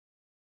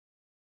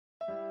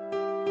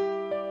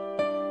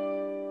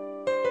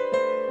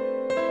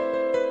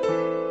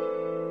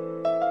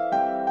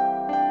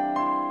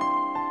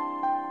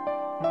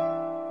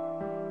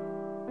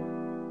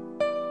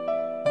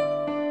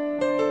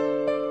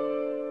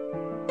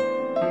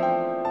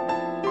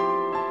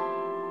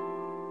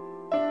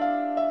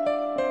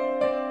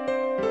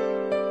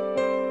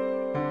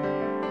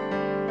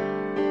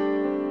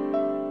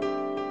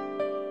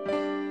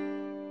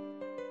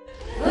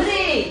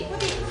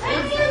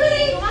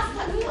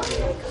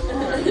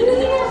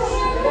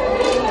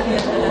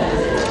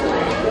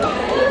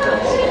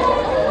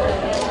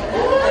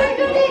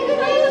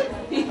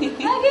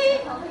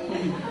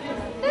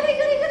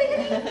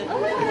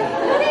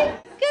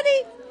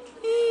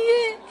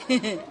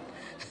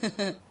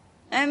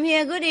I'm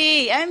here,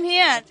 Goody. I'm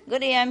here.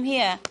 Goody, I'm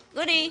here.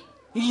 Goody.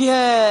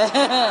 Yeah.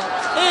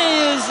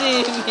 You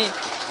see me.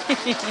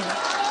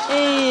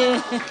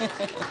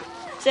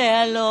 Say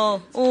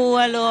hello. Oh,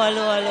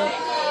 hello.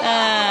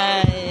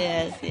 Ah,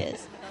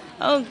 yes.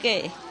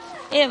 Okay.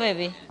 Here,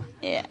 baby.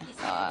 Yeah.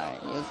 All right,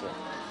 you're good.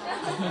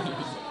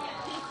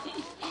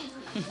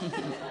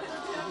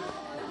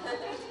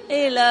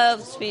 He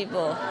loves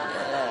people.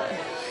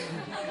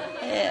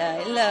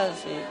 Yeah, he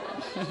loves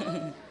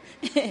people.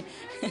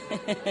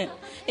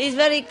 He's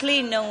very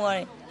clean, don't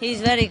worry.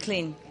 He's very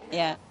clean,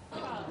 yeah.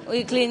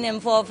 We clean him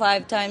 4,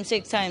 5 times,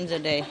 6 times a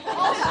day.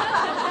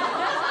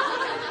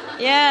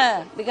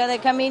 Yeah, because they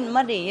come in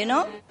muddy,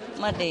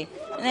 muddy.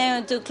 And they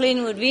want to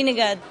clean with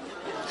vinegar.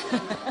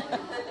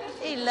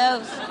 He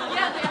loves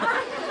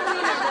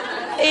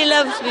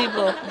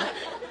people.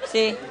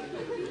 See?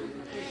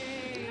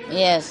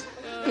 Yes.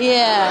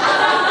 Yeah.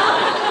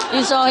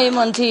 You saw him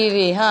on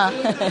TV, huh?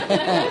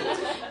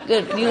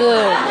 Good.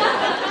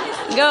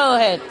 Go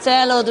ahead. Say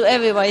hello to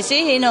everybody.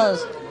 See, he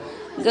knows.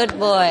 Good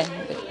boy.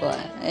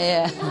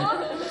 Yeah.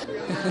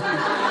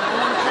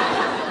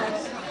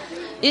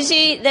 You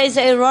see, they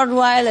say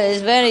Rottweiler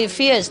is very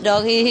fierce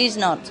dog. He's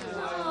not.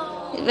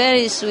 He's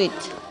very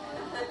sweet.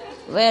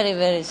 Very,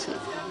 very sweet.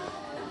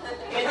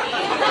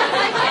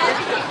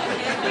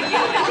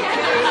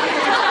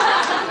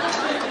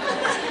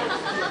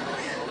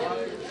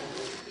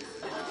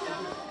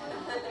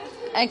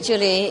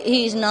 Actually,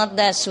 he's not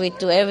that sweet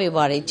to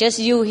everybody. Just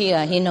you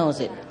here, he knows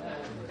it.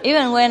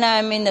 Even when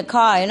I'm in the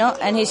car,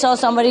 and he saw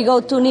somebody go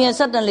too near,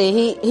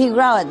 suddenly he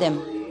growl at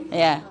them.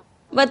 Yeah.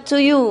 But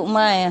to you,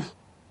 Maya,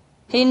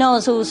 he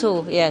knows who's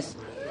who. Yes.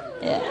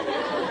 Yeah.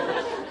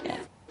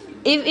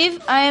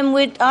 If I am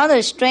with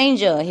other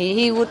stranger,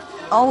 he would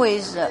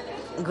always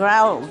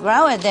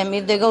growl at them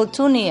if they go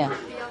too near.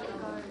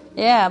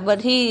 Yeah,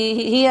 but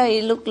here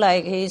he looked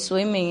like he's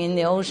swimming in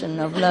the ocean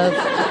of love.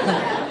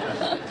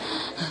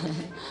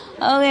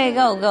 Okay,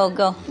 go.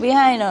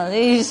 Behind us.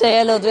 You say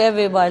hello to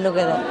everybody. Look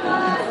at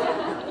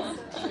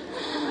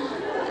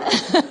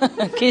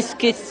that.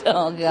 Kiss.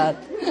 Oh, God.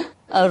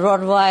 A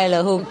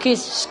Rottweiler who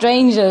kiss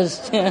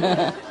strangers.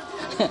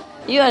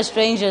 You are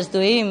strangers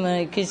to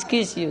him.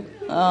 Kiss you.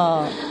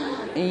 Oh,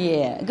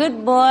 yeah.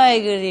 Good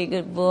boy, Goody.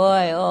 Good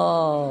boy.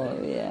 Oh,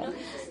 yeah.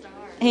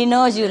 He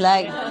knows you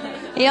like.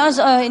 He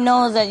also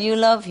knows that you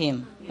love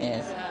him.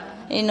 Yes.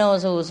 He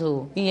knows who's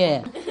who.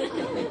 Yeah.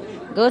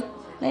 Good.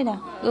 Lay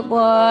down. Good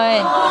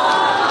boy.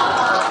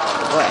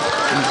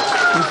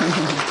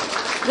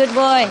 Good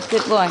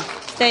boy.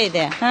 Stay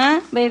there. Huh,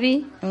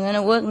 baby? I'm going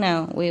to work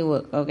now. We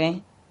work,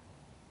 okay?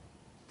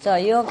 So, are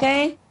you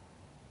okay?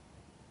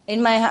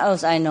 In my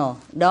house, I know.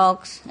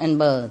 Dogs and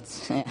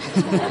birds.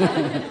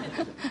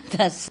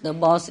 That's the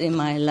boss in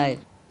my life.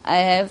 I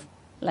have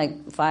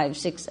like 5,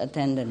 6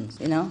 attendants,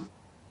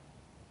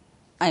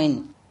 I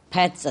mean,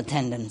 pets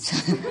attendants.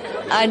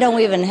 I don't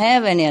even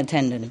have any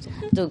attendants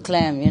to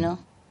claim,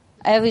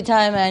 Every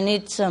time I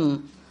need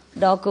some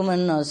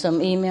document or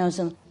some email,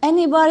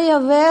 anybody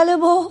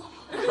available?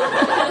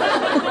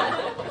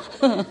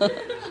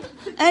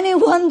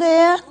 Anyone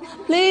there?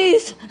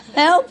 Please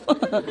help.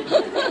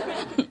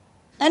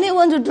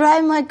 Anyone to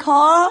drive my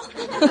car?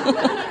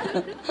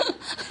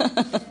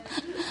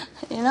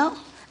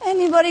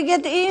 Anybody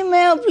get the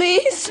email,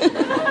 please?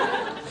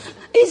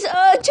 It's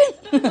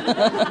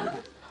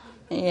urgent.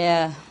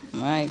 Yeah,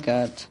 my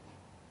God.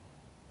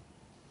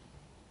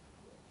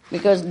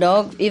 Because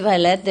dogs, if I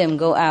let them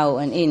go out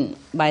and in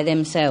by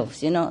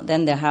themselves,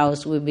 then the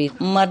house will be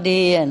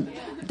muddy and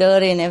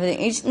dirty and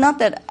everything. It's not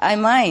that I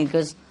mind,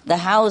 because the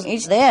house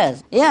is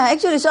theirs. Yeah,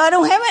 actually, so I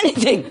don't have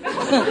anything.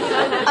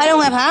 I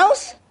don't have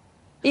house.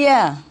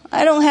 Yeah,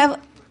 I don't have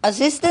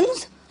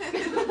assistants.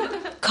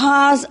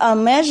 Cars are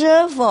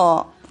measured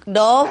for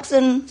dogs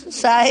and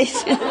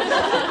size.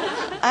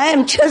 I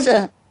am just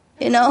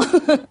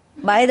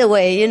By the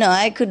way,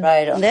 I could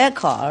ride on their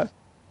car.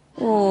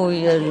 Oh,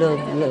 you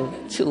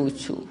love, Choo.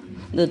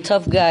 The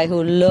tough guy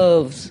who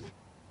loves.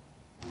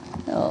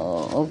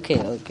 Oh, okay.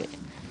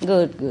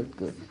 Good,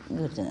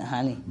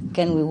 honey.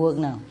 Can we work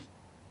now?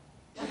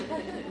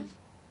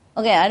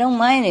 Okay, I don't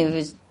mind if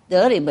it's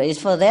dirty, but it's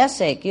for their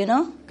sake,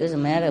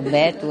 Doesn't matter,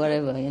 bed,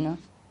 whatever,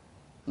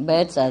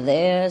 Beds are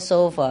there,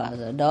 sofas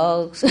are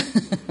dogs.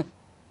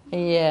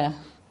 Yeah.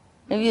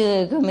 If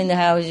you come in the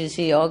house, you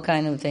see all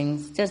kind of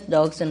things. Just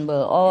dogs and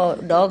birds. All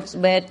dogs'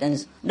 bed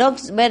and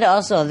dogs' bed are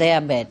also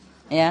their bed.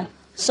 Yeah.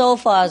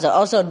 Sofas are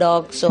also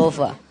dog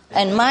sofa,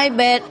 and my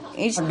bed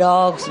is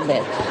dog's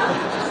bed.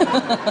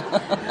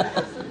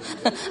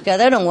 Because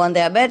they don't want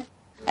their bed,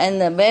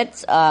 and the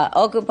beds are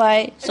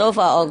occupied,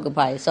 sofa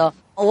occupied. So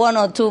 1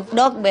 or 2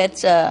 dog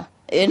beds, are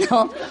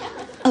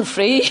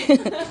free.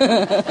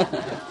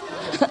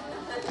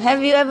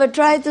 Have you ever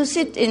tried to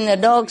sit in a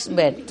dog's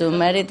bed to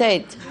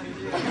meditate?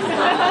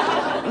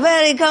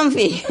 Very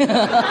comfy.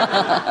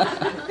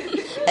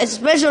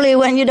 Especially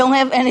when you don't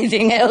have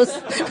anything else.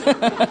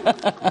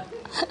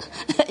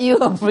 You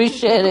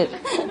appreciate it.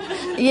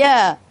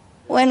 Yeah.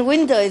 When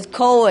winter is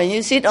cold and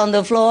you sit on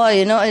the floor,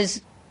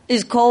 it's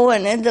is cold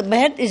and then the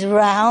bed is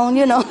round,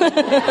 you know.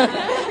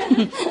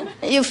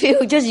 You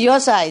feel just your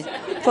size,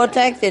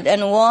 protected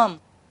and warm.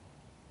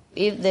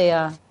 If they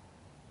are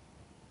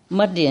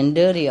muddy and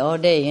dirty all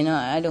day, you know,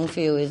 I don't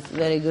feel it's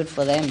very good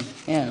for them.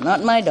 You know,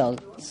 not my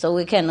dog. So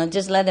we cannot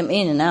just let them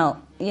in and out,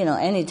 you know,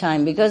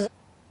 anytime, because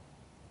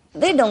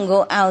they don't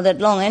go out that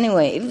long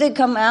anyway. If they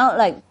come out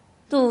like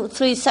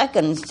 2-3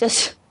 seconds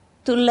just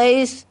to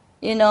laze,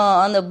 you know,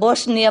 on the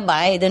bush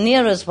nearby, the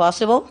nearest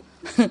possible,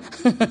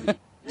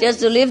 just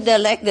to lift their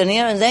leg the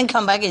nearest and then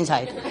come back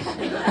inside.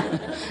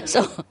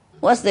 So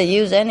what's the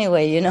use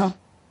anyway, you know?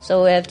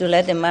 So we have to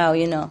let them out,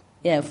 you know.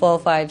 Yeah, 4,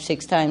 5,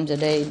 6 times a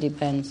day, it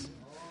depends.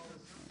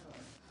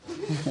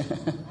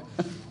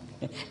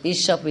 He's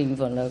shopping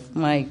for love.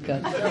 My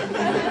God.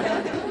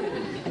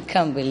 I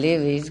can't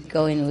believe he's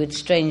going with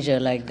stranger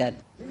like that.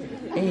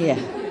 Yeah.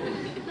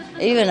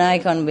 Even I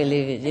can't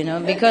believe it, you know,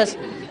 because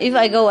if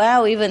I go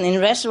out, even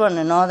in restaurant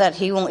and all that,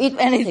 he won't eat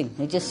anything.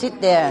 He just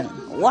sit there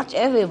and watch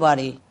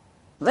everybody.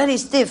 Very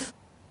stiff.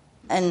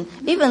 And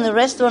even the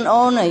restaurant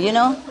owner, you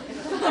know.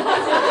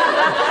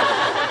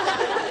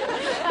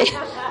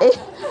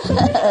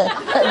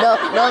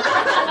 Dog.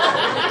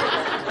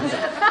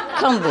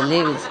 Can't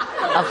believe it.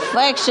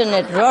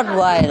 Affectionate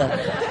Rottweiler.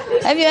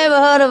 Have you ever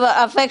heard of an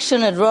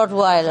affectionate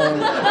Rottweiler?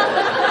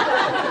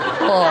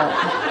 Oh.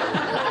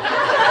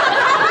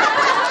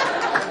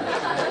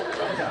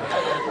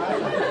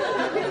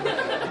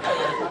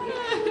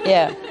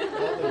 Yeah.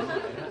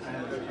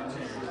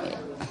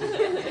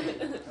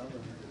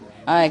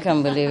 I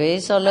can't believe it.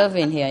 It's so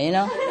loving here, you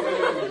know.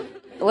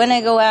 When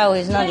I go out,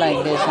 it's not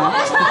like this, huh?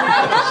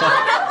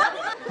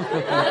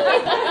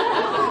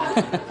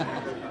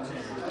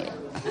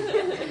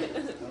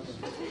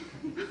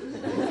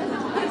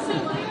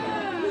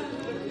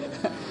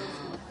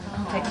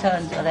 Take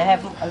turns, so they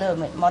have a little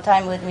bit more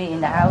time with me in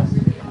the house,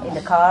 in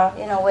the car,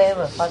 you know,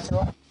 wherever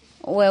possible.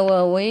 Where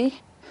were we?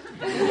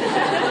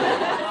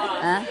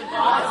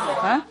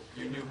 Huh?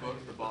 Your new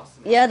book, The Boss.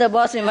 Yeah, The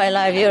Boss in My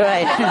Life, you're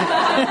right.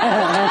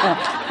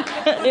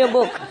 New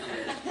book.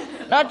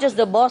 Not just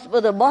the boss,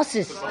 but the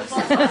bosses.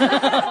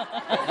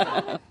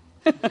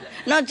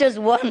 Not just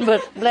one,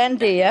 but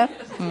plenty, yeah?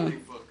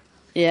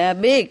 Yeah,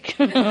 big.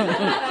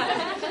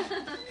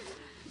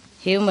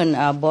 Human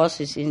are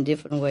bosses in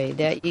different way.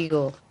 Their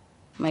ego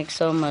makes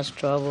so much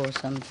trouble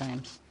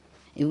sometimes.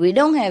 If we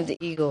don't have the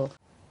ego,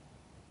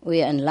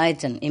 we are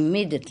enlightened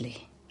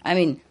immediately. I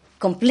mean,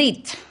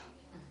 complete,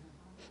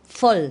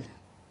 full,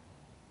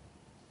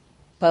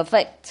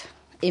 perfect,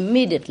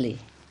 immediately,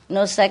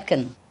 no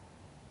second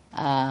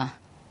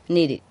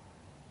needed.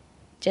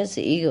 Just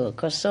the ego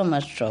causes so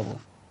much trouble.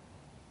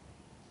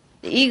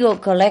 The ego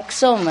collects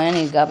so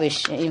many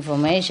garbage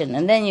information,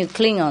 and then you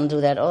cling on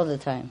to that all the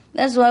time.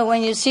 That's why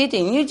when you're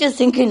sitting, you're just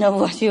thinking of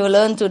what you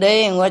learned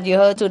today and what you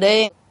heard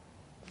today.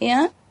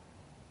 Yeah?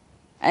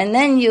 And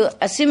then you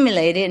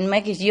assimilate it and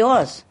make it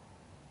yours.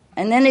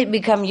 And then it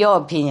becomes your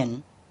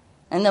opinion.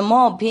 And the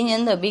more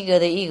opinion, the bigger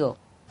the ego.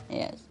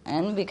 Yes.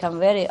 And become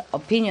very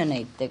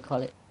opinionate, they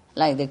call it.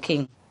 Like the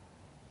king.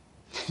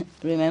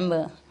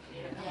 Remember?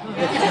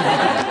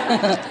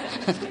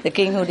 The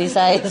king who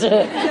decides.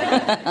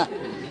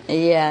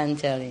 Yeah, I'm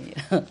telling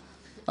you.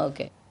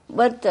 Okay.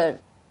 But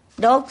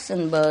dogs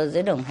and birds,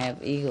 they don't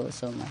have ego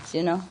so much,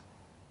 you know.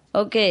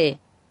 Okay.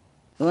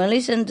 You want to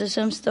listen to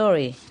some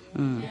story?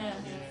 Yes.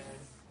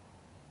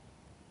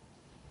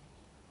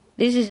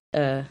 This is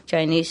a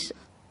Chinese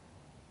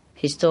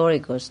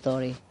historical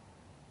story.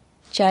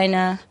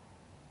 China,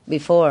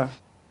 before,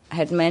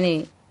 had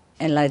many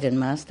enlightened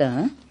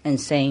masters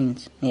and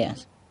saints,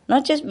 yes.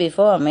 Not just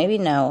before, maybe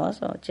now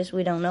also, just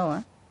we don't know,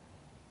 huh?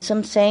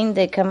 Some saints,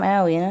 they come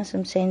out, you know,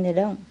 some saints, they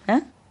don't,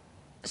 huh?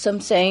 Some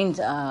saints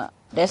are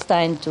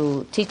destined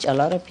to teach a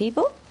lot of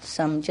people,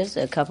 some just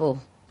a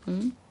couple.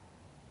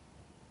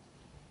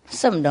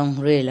 Some don't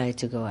really like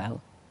to go out.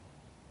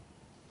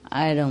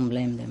 I don't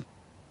blame them.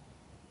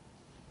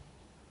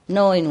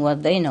 Knowing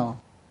what they know,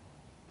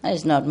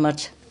 there's not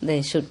much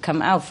they should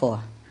come out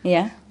for,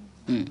 yeah?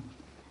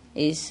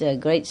 It's a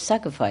great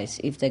sacrifice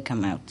if they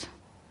come out.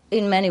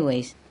 In many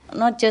ways,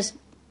 not just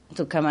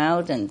to come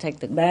out and take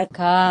the bad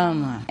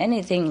karma,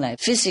 anything like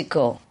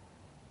physical,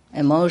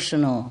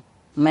 emotional,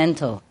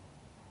 mental.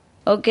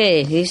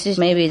 Okay, this is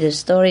maybe the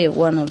story of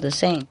one of the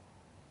saints.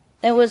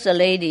 There was a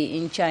lady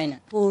in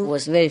China who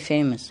was very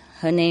famous.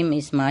 Her name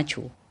is Ma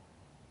Chu.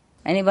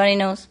 Anybody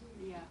knows?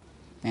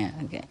 Yeah,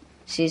 okay.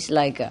 She's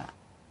like a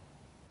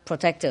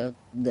protector of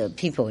the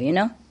people, you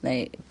know?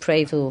 They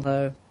pray to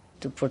her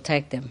to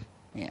protect them,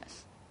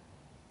 yes.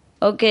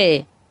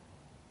 Okay.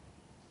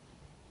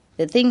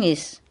 The thing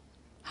is,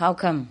 how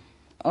come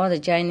all the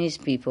Chinese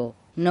people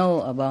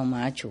know about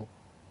Ma Chu?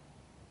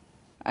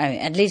 I mean,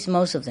 at least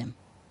most of them,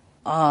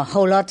 or a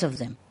whole lot of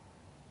them.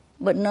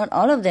 But not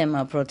all of them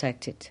are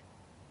protected.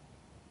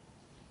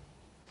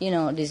 You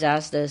know,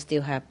 disasters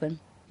still happen,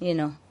 you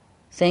know.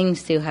 Things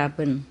still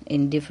happen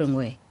in different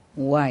way.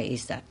 Why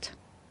is that?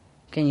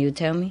 Can you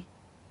tell me?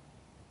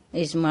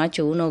 Is Ma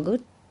Chu no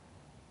good?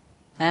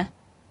 Huh?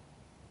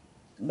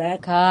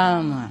 Bad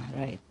karma,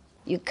 right.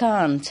 You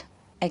can't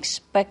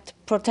expect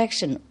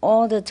protection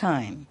all the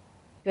time,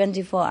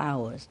 24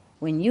 hours,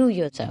 when you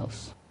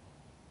yourselves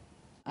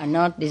are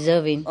not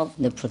deserving of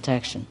the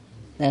protection.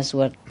 That's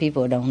what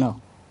people don't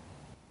know.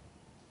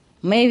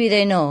 Maybe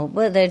they know,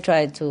 but they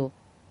try to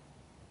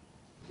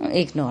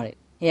ignore it,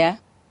 yeah?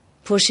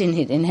 Pushing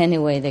it in any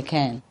way they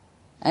can.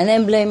 And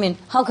then blaming,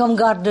 how come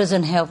God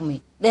doesn't help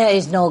me? There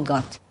is no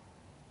God.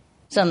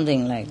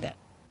 Something like that.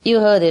 You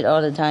heard it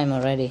all the time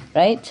already,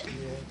 right?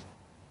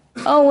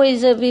 Yeah.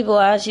 Always people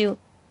ask you,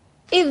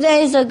 if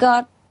there is a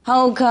God,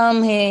 how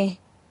come He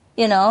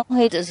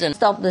doesn't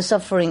stop the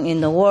suffering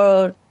in the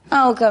world?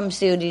 How come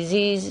still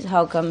disease?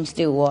 How come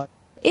still war?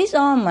 It's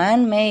all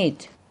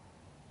man-made.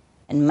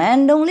 And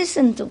man don't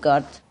listen to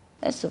God.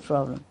 That's the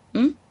problem.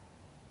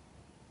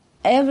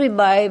 Every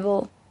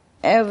Bible,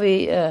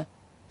 every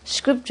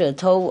scripture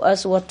told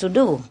us what to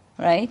do,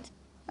 right?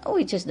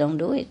 We just don't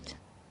do it.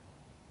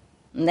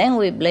 And then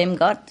we blame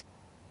God.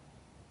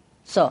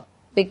 So,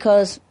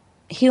 because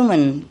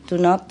humans do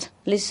not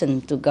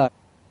listen to God,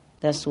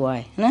 that's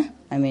why.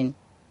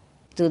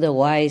 To the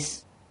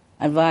wise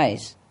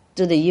advice,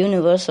 to the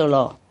universal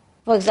law.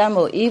 For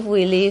example, if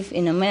we live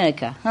in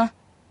America,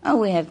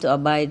 we have to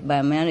abide by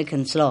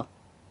American's law.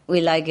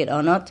 We like it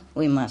or not,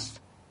 we must.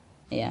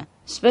 Yeah,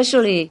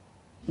 especially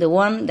the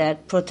one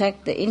that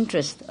protect the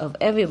interest of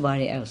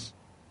everybody else.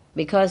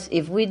 Because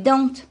if we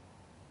don't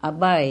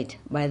abide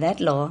by that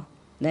law,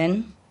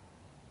 then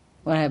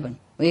what happens?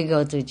 We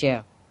go to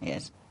jail,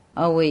 yes.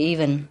 Or we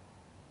even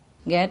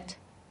get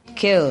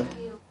killed,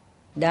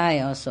 die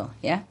also,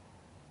 yeah.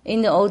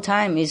 In the old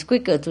time, it's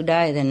quicker to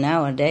die than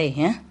nowadays,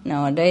 yeah.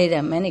 Nowadays, there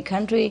are many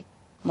countries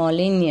more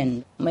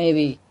lenient.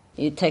 Maybe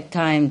you take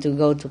time to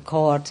go to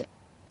court,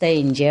 stay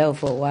in jail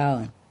for a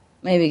while,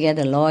 maybe get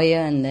a lawyer,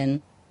 and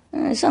then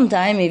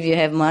sometime if you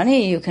have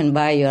money, you can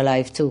buy your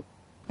life too.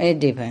 It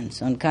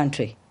depends on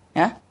country,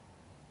 yeah.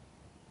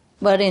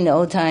 But in the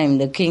old time,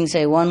 the king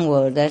say one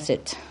word, that's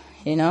it.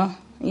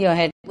 Your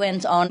head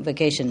went on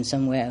vacation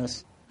somewhere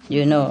else.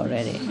 You know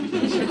already.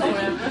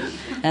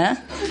 Huh?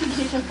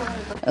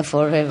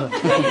 Forever.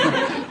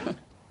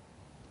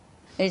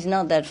 It's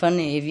not that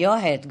funny if your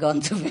head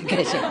gone to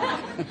vacation.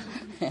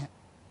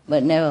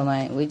 But never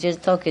mind. We're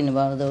just talking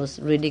about those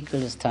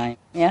ridiculous times.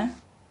 Yeah?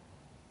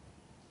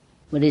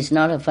 But it's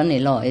not a funny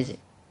law, is it?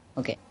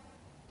 Okay.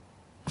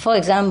 For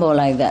example,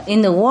 like that.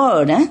 In the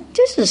world,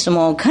 just a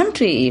small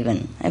country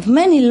even, have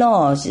many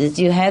laws that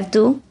you have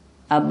to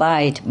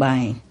abide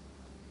by.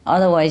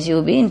 Otherwise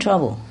you'll be in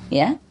trouble.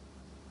 Yeah?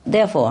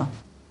 Therefore,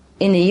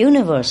 in the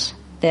universe,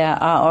 there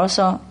are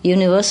also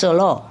universal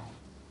law.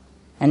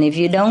 And if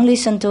you don't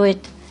listen to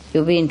it,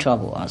 you'll be in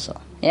trouble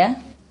also.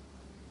 Yeah?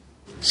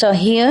 So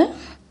here,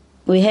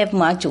 we have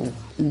Machu.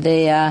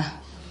 They are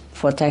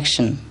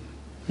protection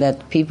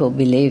that people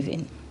believe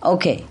in.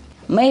 Okay,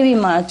 maybe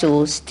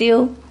Machu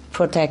still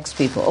protects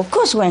people. Of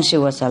course, when she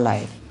was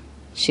alive,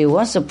 she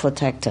was a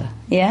protector.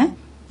 Yeah?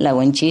 Like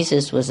when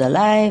Jesus was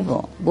alive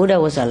or Buddha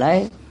was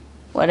alive,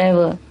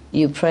 whatever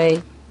you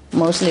pray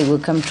mostly will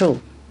come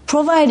true.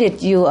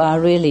 Provided you are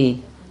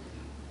really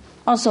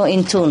also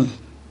in tune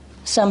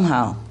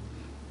somehow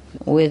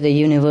with the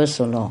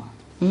universal law.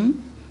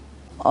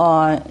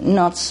 Or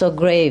not so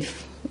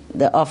grave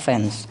the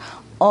offense.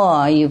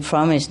 Or you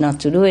promise not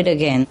to do it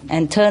again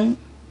and turn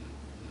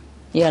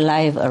your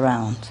life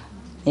around.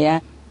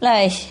 Yeah?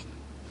 Like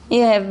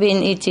you have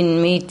been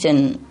eating meat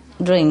and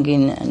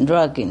drinking and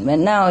drugging, but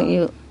now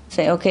you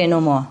say, okay,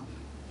 no more.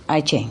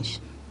 I change.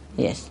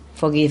 Yes,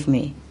 forgive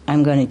me.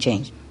 I'm going to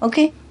change.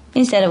 Okay?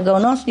 Instead of go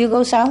north, you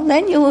go south.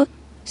 Then you will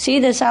see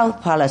the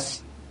South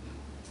Palace.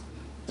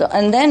 So,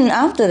 and then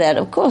after that,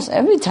 of course,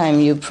 every time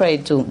you pray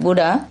to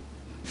Buddha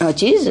or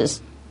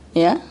Jesus,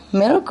 yeah,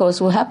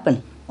 miracles will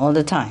happen all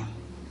the time.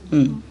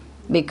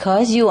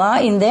 Because you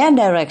are in their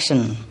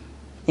direction.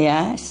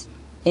 Yes,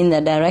 in the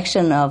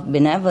direction of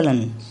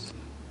benevolence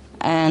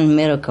and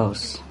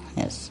miracles.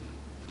 Yes.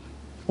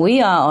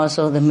 We are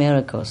also the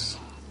miracles.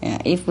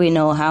 Yeah, if we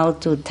know how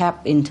to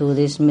tap into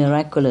this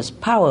miraculous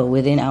power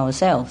within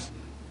ourselves,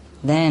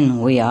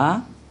 then we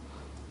are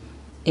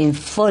in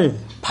full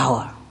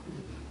power,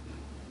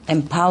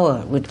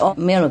 empowered with all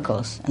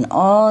miracles and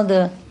all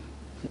the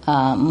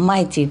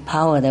mighty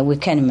power that we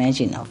can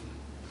imagine of.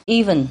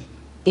 Even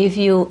if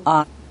you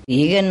are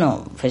vegan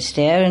or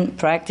vegetarian,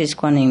 practice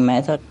Kuan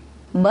method,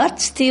 but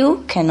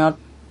still cannot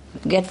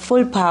get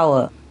full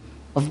power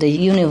of the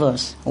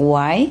universe.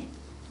 Why?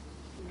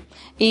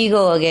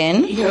 Ego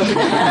again.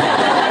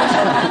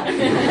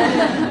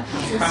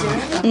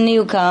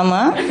 New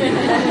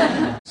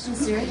karma.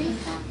 Sincerity.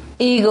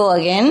 Ego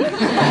again.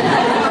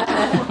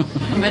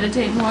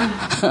 Meditate more.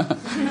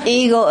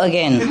 Ego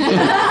again.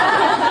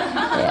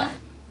 Yeah.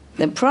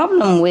 The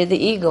problem with the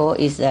ego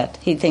is that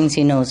he thinks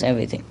he knows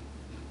everything.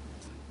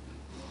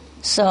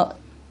 So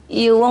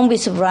you won't be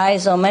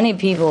surprised how many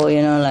people,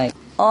 like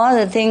all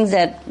the things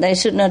that they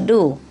should not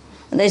do,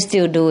 they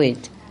still do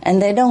it. And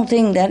they don't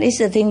think that is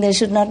the thing they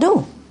should not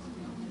do.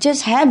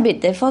 Just habit,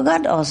 they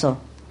forgot also.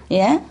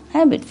 Yeah?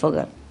 Habit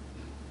forgot.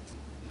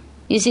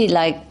 You see,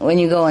 like when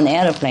you go on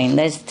an airplane,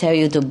 they tell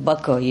you to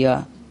buckle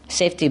your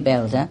safety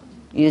belt. Huh?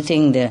 You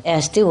think the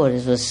air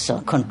stewardess was so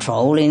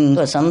controlling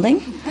or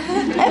something?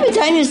 Every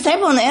time you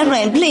step on an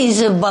airplane,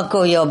 please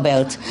buckle your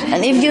belt.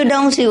 And if you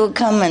don't, she will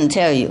come and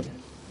tell you.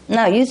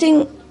 Now, you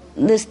think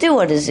the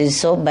stewardess is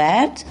so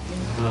bad?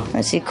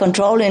 Is she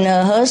controlling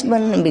her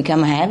husband and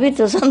become a habit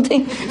or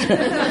something?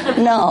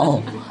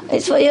 No,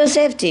 it's for your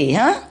safety,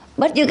 huh?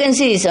 But you can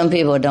see some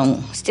people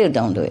still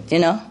don't do it,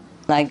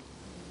 Like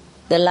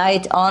the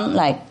light on,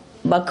 like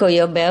buckle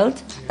your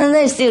belt, and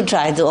they still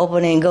try to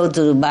open it and go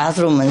to the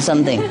bathroom and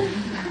something.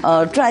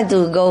 Or try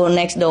to go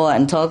next door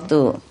and talk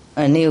to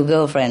a new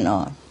girlfriend,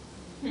 or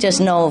just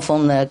know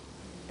from the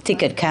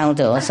ticket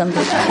counter or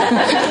something.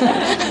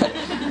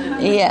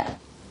 Yeah.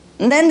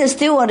 And then the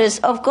stewardess,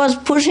 of course,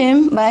 push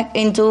him back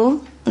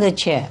into the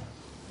chair.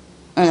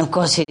 And of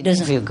course, he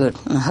doesn't feel good.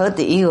 Hurt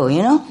the ego,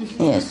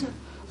 Yes.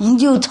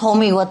 You told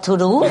me what to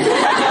do.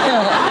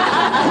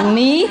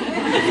 Me?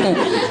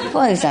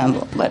 For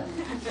example. But,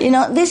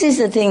 this is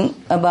the thing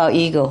about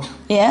ego.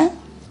 Yeah?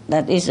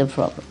 That is a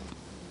problem.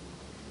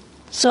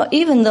 So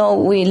even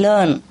though we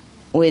learn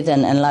with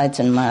an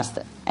enlightened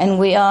master, and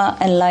we are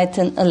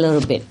enlightened a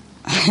little bit,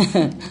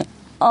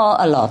 or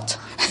a lot,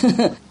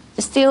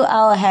 still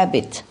our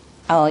habit,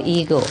 our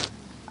ego,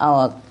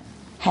 our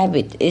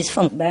habit is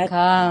from bad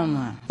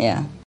karma.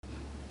 Yeah,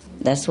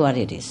 that's what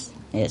it is.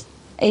 Yes,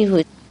 it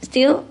will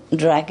still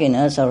dragging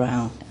us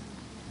around.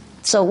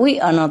 So we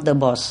are not the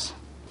boss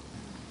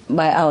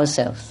by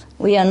ourselves.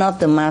 We are not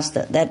the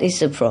master. That is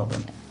the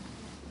problem.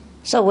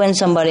 So when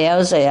somebody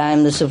else say, I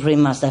am the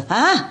Supreme Master,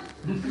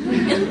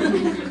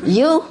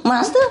 you,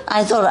 Master?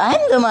 I thought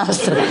I'm the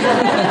Master.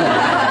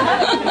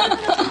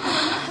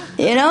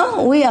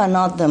 We are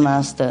not the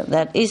Master.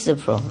 That is the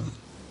problem.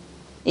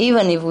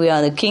 Even if we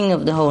are the king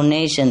of the whole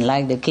nation,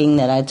 like the king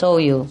that I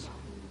told you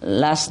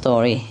last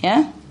story,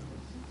 yeah?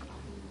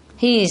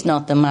 He is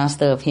not the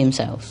master of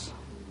himself.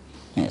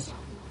 Yes.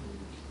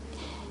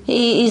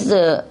 He is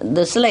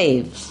the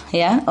slave,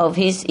 yeah, of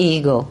his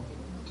ego,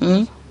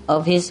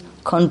 of his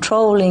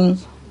controlling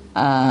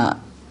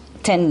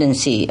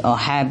tendency or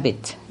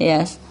habit,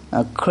 yes,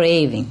 or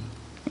craving.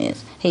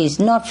 Yes, he is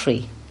not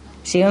free.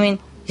 See what I mean?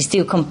 He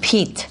still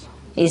compete.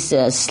 He's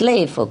a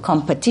slave for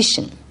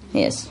competition.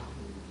 Yes,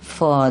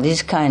 for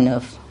this kind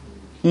of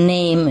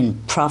name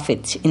and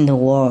profit in the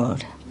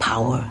world,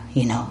 power.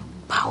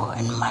 Power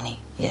and money.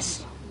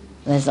 Yes,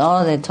 that's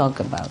all they talk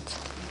about,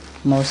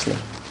 mostly.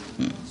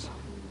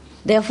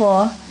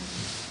 Therefore,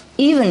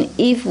 even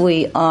if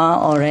we are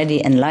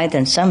already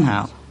enlightened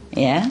somehow,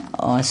 yeah,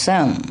 or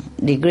some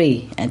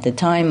degree at the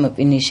time of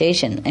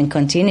initiation and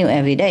continue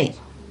every day,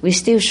 we're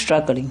still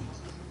struggling,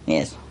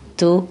 yes,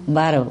 to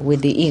battle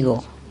with the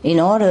ego in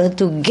order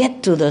to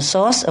get to the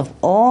source of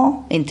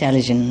all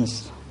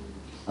intelligence,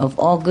 of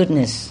all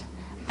goodness,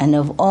 and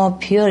of all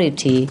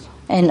purity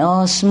and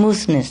all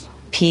smoothness,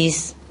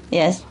 peace,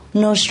 yes,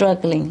 no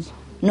struggling,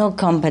 no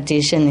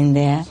competition in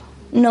there,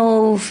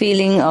 no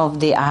feeling of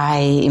the I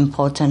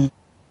important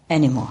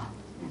anymore.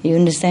 You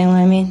understand what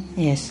I mean?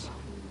 Yes.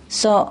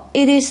 So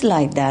it is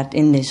like that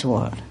in this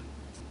world.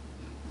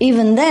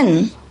 Even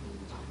then,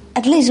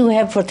 at least we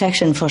have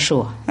protection for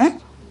sure. Huh?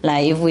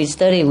 Like if we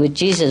study with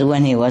Jesus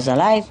when he was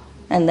alive,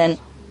 and then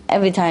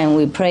every time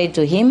we pray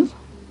to him,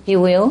 he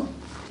will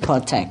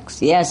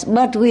protect. Yes,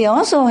 but we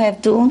also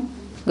have to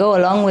go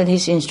along with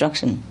his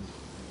instruction.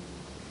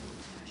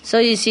 So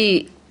you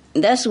see,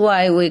 that's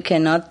why we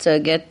cannot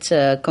get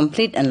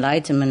complete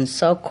enlightenment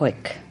so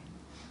quick.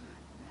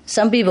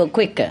 Some people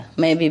quicker,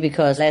 maybe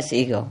because less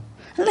ego.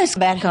 Less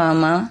bad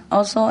karma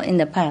also in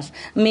the past.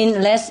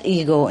 Less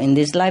ego in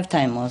this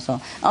lifetime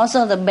also.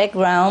 Also the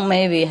background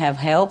maybe have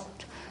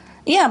helped.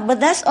 Yeah, but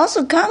that's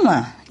also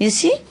karma, you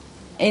see?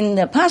 In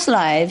the past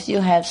lives, you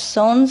have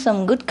sown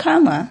some good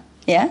karma,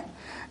 yeah?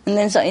 And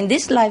then so in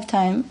this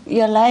lifetime,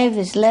 your life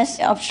is less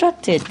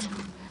obstructed.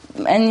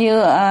 And you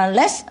are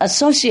less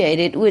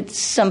associated with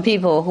some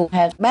people who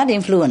have bad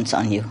influence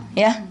on you,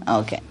 yeah?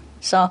 Okay.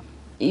 So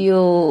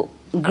you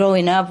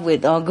growing up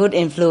with all good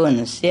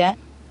influence, yeah?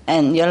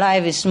 And your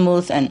life is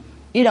smooth and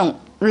you don't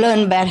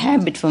learn bad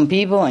habits from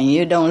people and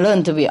you don't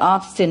learn to be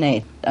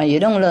obstinate or you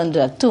don't learn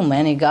to have too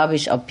many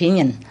garbage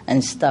opinion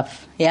and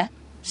stuff, yeah?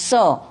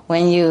 So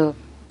when you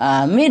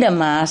meet a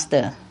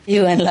master,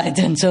 you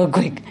enlighten so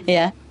quick,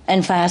 yeah?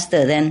 And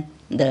faster than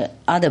the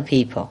other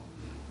people.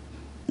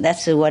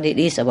 That's what it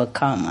is about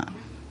karma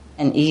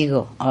and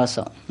ego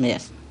also,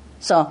 yes.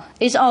 So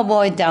it's all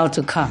boiled down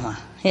to karma,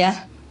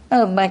 yeah?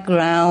 A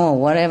background or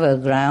whatever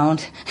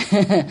ground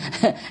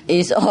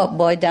is all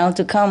boiled down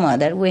to karma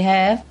that we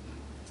have.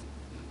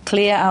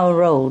 Clear our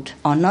road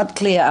or not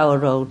clear our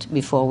road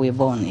before we're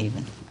born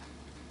even.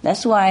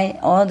 That's why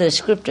all the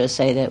scriptures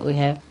say that we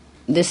have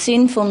the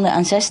sin from the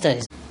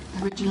ancestors.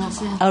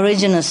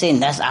 Original sin,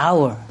 that's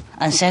our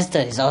ancestor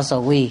is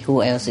also we,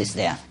 who else is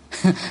there?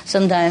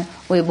 Sometimes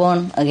we're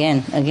born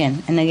again,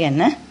 and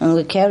again, and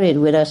we carry it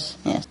with us,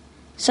 yes.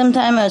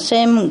 Sometimes the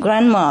same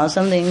grandma or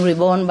something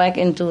reborn back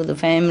into the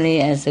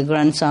family as a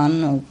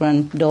grandson or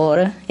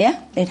granddaughter,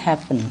 yeah, it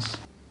happens.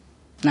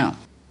 Now,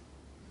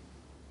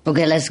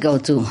 okay, let's go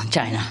to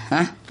China.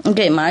 Huh?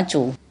 Okay, Ma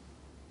Chu.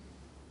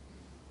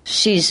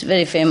 She's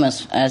very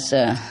famous as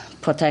a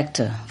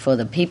protector for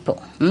the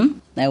people.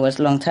 That was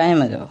a long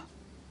time ago.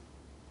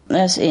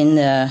 That's in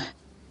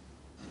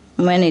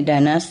many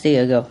dynasties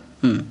ago.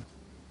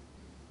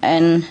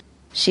 And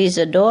she's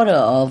a daughter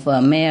of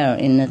a mayor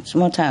in a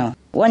small town.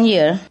 One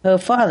year, her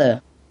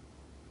father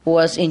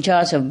was in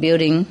charge of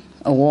building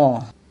a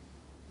wall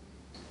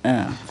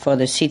for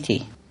the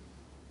city.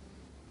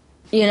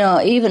 You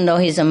know, even though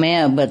he's a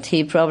mayor, but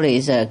he probably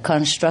is a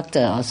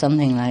constructor or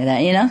something like that,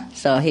 you know?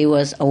 So he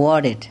was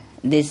awarded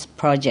this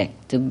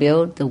project to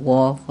build the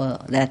wall for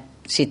that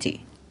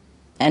city.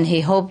 And he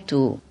hoped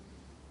to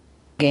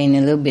gain a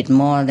little bit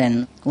more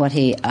than what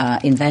he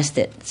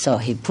invested. So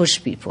he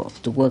pushed people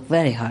to work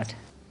very hard,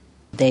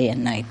 day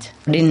and night.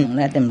 Didn't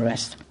let them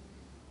rest.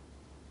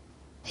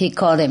 He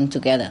called them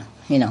together,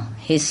 you know,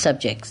 his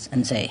subjects,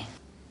 and say,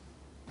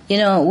 you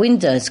know,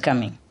 winter is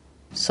coming.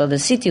 So the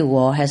city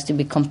wall has to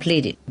be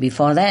completed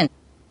before then.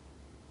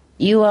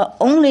 You are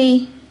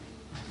only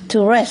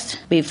to rest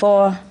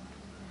before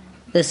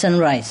the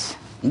sunrise.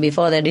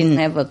 Before they didn't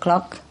have a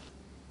clock.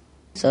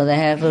 So they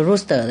have a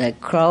rooster that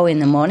crow in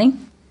the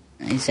morning.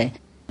 He say,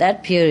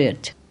 that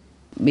period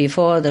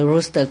before the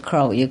rooster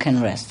crow, you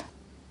can rest.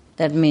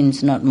 That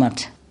means not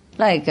much.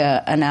 Like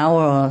an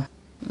hour or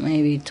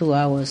maybe 2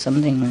 hours,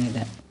 something like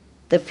that.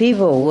 The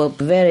people were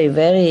very,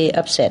 very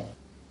upset.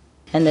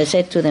 And they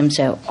said to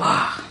themselves,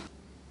 wow,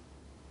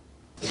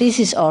 this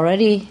is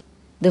already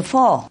the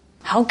fall.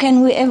 How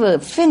can we ever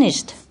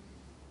finish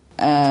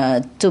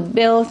to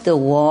build the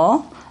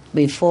wall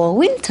before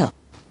winter?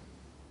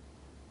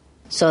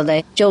 So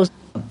they chose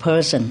a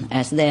person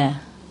as their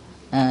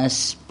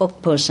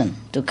spokesperson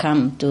to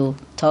come to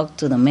talk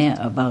to the mayor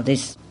about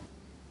this.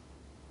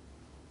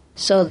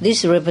 So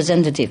this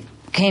representative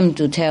came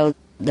to tell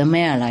the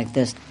mayor like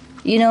this,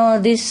 you know,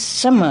 this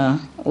summer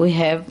we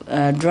have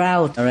a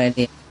drought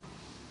already.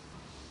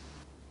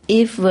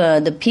 If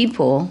the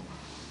people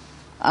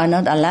are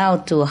not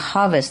allowed to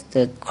harvest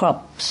the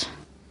crops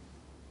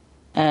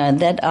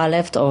that are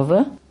left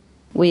over,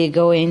 we are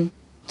going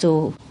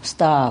to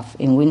starve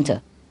in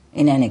winter,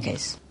 in any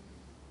case.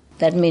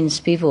 That means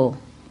people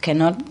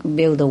cannot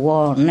build the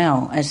wall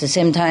now at the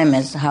same time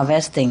as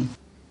harvesting.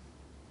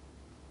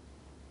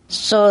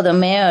 So the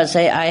mayor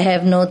say, I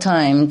have no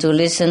time to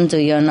listen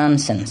to your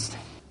nonsense.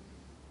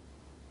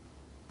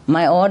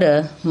 My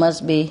order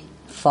must be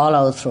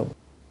followed through.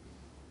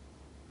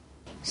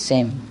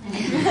 Same.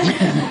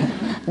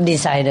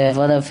 Decided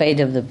for the fate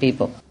of the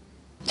people.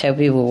 Tell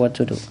people what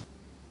to do.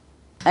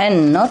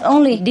 And not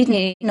only did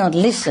he not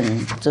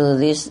listen to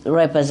this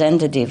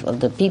representative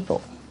of the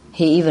people,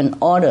 he even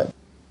ordered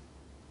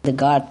the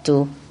guard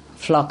to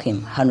flog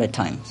him 100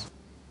 times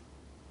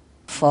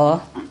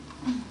for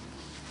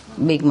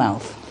big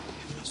mouth,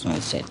 so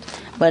he said.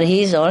 But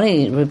he's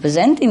only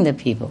representing the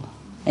people.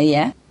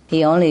 Yeah,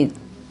 he only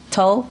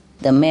told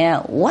the mayor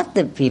what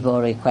the people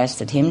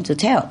requested him to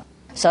tell.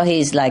 So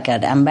he's like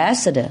an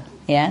ambassador,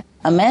 yeah,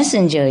 a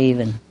messenger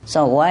even.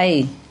 So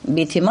why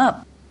beat him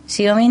up?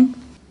 See what I mean?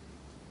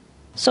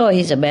 So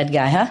he's a bad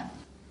guy, huh?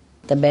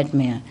 The bad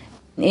mayor.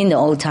 In the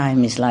old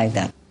time, it's like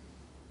that.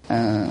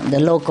 The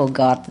local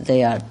God,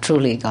 they are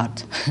truly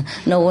God.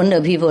 No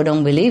wonder people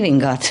don't believe in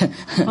God.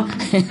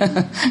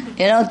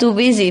 You know, too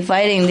busy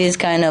fighting this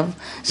kind of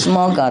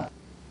small God.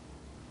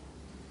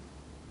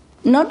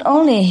 Not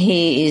only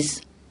he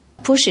is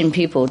pushing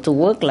people to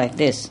work like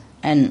this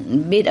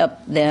and beat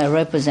up their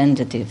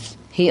representatives,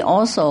 he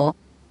also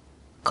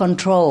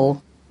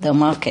control the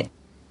market,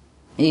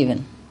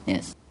 even,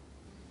 yes.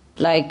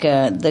 Like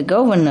the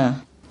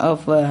governor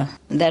of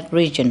that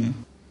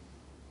region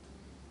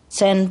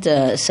sent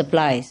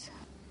supplies,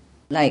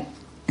 like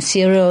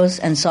cereals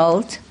and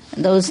salt,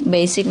 those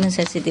basic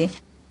necessities.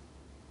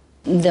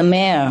 The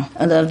mayor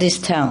of this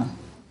town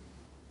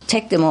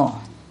take them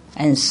all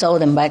and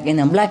sold them back in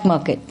the black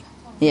market.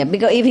 Yeah,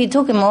 because if he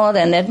took them all,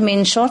 then that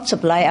means short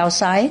supply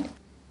outside.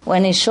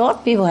 When it's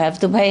short, people have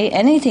to pay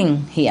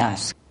anything he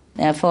asks.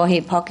 Therefore,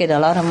 he pocketed a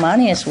lot of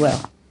money as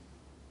well.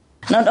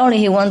 Not only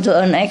he want to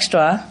earn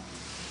extra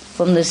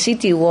from the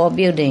city wall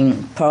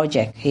building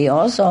project, he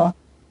also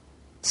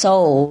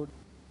sold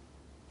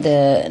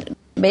the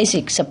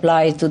basic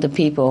supply to the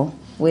people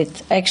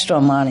with extra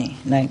money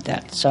like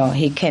that. So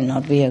he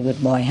cannot be a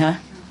good boy, huh?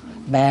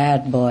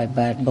 Bad boy,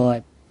 bad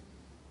boy.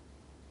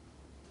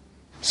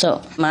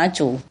 So Ma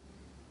Chu,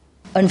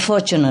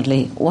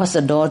 unfortunately, was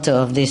the daughter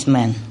of this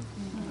man.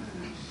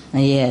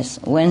 Yes,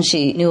 when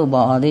she knew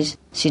about all this,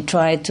 she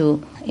tried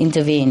to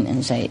intervene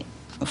and say,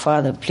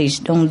 Father, please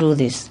don't do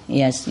this.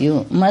 Yes,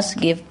 you must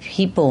give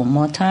people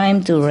more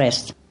time to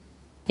rest.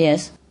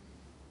 Yes.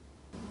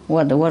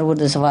 What would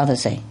the father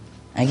say?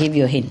 I give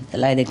you a hint,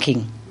 like the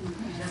king.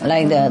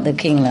 Like the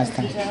king last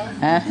time.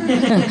 Huh?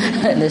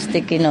 The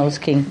sticky nose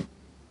king.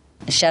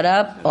 Shut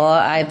up or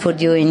I put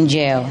you in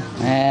jail.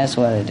 That's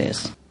what it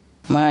is.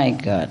 My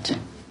God.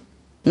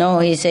 No,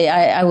 he say,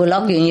 I will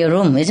lock you in your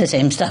room. It's the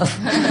same stuff.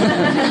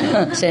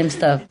 Same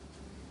stuff.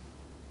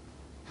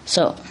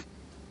 So,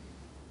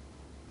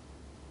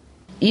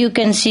 you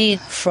can see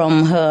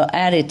from her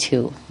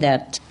attitude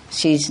that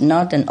she's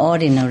not an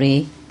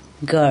ordinary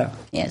girl.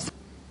 Yes.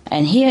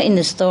 And here in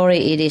the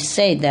story it is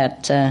said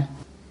that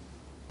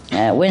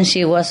when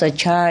she was a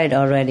child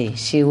already,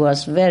 she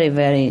was very,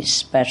 very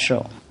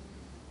special.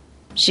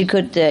 She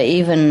could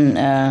even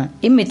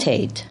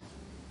imitate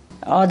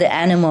all the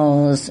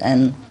animals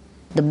and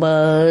the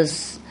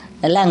birds,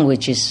 the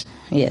languages,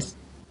 yes.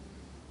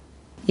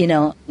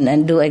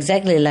 And do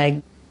exactly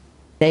like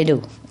they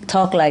do,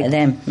 talk like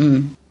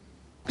them.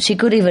 She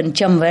could even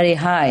jump very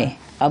high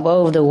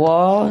above the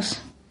walls.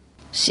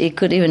 She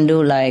could even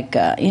do like we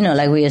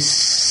are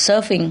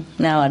surfing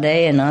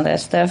nowadays and all that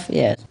stuff,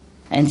 yes.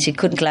 And she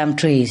could climb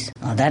trees.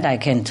 Oh, that I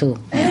can too.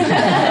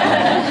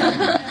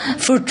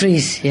 Fruit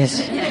trees,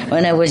 yes.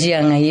 When I was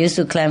young, I used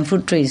to climb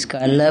fruit trees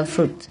because I love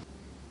fruit.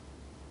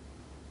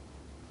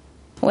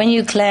 When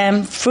you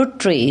climb fruit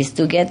trees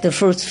to get the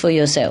fruits for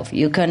yourself,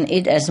 you can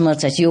eat as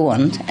much as you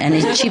want, and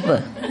it's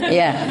cheaper.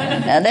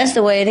 Yeah, that's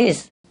the way it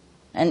is.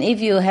 And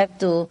if you have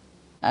to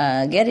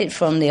get it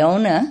from the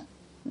owner,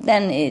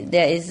 then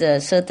there is a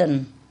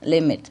certain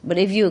limit. But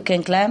if you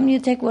can climb, you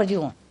take what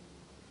you want.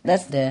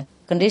 That's the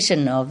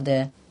condition of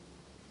the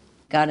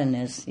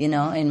gardeners, in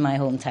my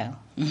hometown.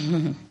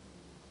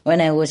 When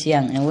I was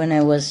young and when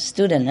I was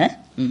student,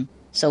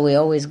 so we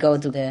always go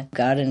to the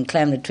garden,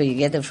 climb the tree,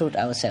 get the fruit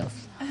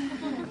ourselves.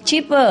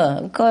 Cheaper,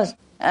 of course.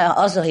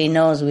 Also, he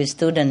knows with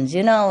students,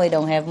 we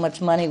don't have much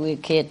money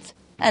with kids.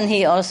 And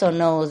he also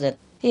knows that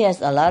he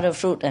has a lot of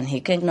fruit and he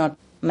cannot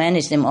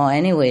manage them all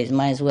anyways.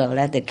 Might as well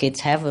let the kids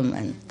have them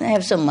and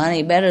have some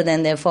money, better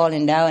than they're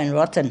falling down and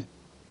rotten.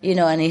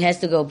 And he has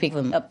to go pick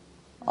them up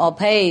or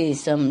pay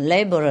some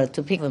laborer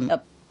to pick them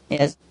up.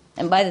 Yes.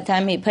 And by the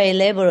time he pay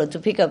laborer to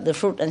pick up the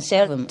fruit and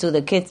sell them to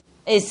the kids,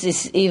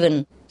 it's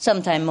even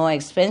sometimes more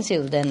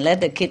expensive than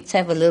let the kids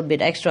have a little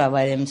bit extra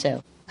by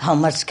themselves. How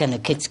much can the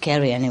kids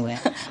carry anyway?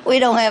 We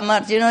don't have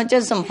much,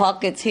 just some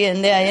pockets here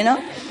and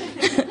there,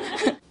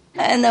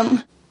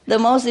 And the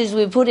most is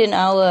we put in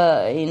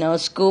our,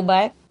 school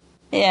bag.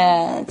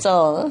 Yeah,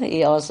 so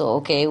he also,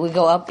 okay, we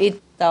go up,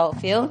 eat our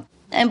field,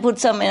 and put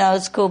some in our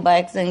school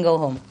bags and go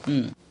home.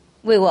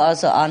 We were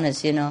also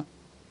honest,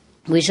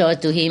 We show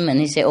it to him and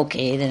he said,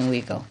 okay, then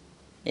we go.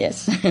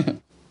 Yes.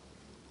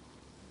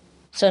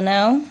 So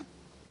now,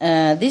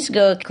 this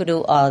girl could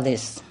do all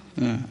this.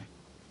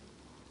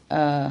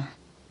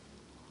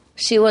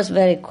 She was a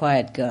very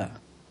quiet girl.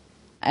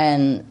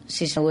 And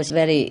she was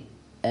very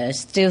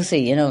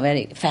stealthy,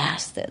 very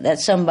fast. That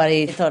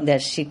somebody thought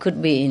that she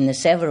could be in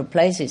several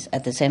places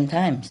at the same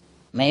time.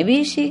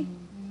 Maybe she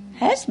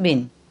has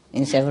been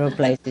in several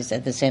places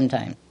at the same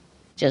time.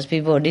 Just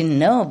people didn't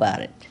know about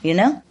it,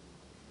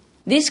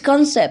 This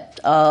concept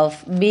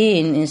of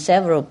being in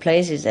several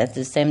places at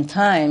the same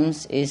time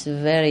is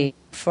very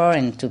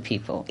foreign to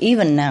people,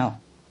 even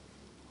now.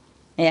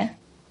 Yeah?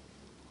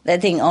 They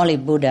think only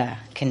Buddha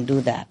can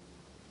do that.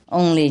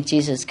 Only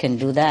Jesus can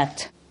do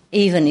that,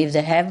 even if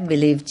they have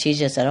believed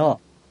Jesus at all.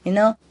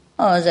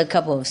 There's a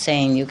couple of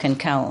sayings you can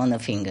count on the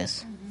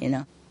fingers,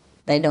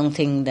 They don't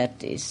think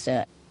that is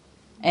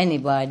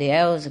anybody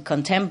else,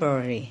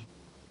 contemporary,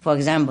 for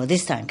example,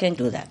 this time can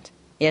do that.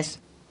 Yes?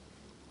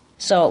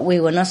 So we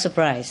were not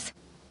surprised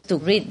to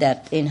read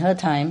that in her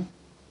time,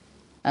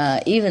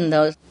 even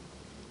though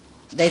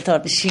they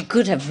thought she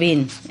could have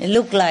been, it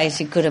looked like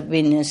she could have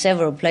been in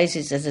several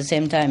places at the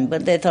same time,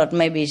 but they thought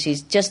maybe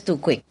she's just too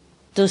quick,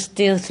 too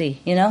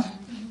stealthy,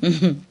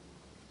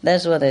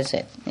 That's what they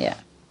said, yeah.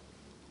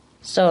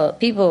 So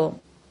people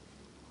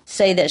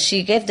say that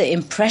she gave the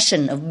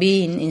impression of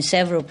being in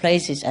several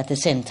places at the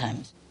same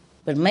time.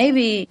 But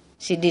maybe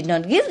she did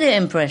not give the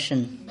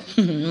impression,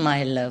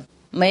 my love.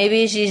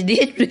 Maybe she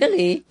did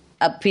really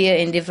appear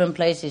in different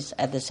places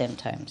at the same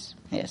time.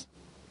 Yes.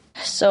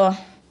 So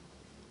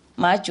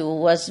Maju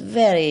was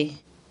very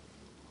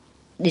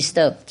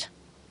disturbed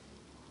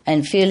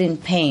and feeling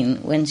pain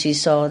when she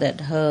saw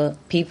that her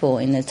people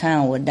in the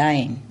town were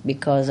dying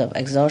because of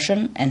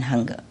exhaustion and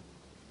hunger.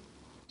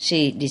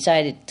 She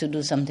decided to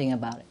do something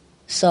about it.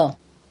 So,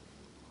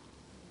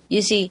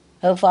 you see,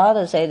 her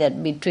father said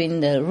that between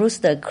the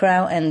rooster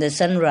crow and the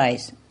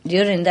sunrise,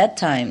 during that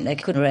time, they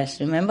could rest,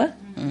 remember?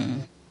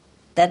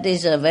 That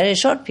is a very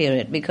short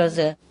period because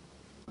the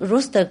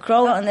rooster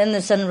crow and then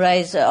the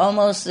sunrise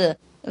almost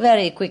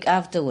very quick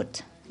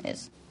afterward.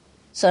 Yes.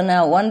 So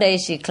now one day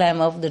she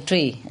climbed off the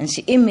tree and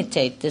she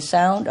imitated the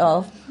sound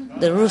of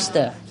the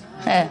rooster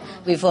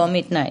before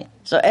midnight.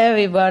 So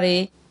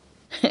everybody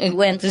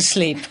went to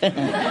sleep.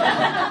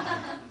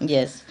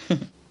 Yes.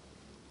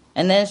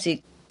 And then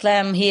she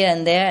climbed here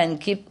and there and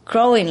keep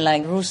crowing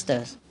like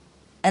roosters.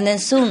 And then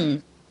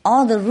soon,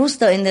 all the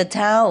rooster in the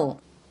town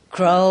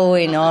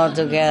crowing all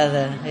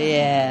together.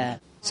 Yeah.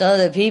 So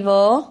the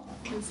people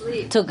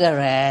took a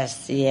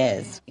rest.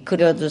 Yes. Could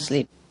go to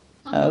sleep.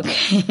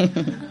 Okay.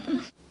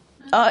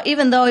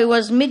 Even though it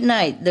was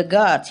midnight, the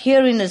guards,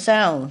 hearing the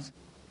sounds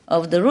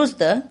of the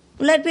rooster,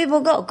 let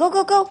people go. Go,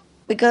 go, go.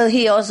 Because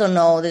he also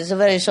knows there's a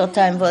very short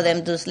time for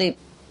them to sleep.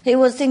 He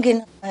was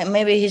thinking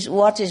maybe his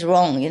watch is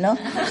wrong,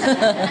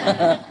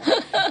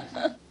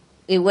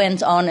 it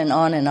went on and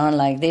on and on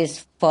like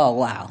this for a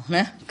while,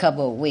 a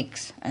couple of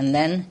weeks. And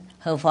then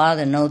her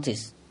father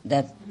noticed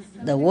that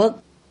the work,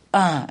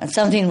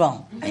 something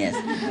wrong. Yes,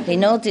 he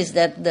noticed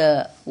that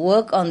the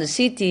work on the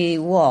city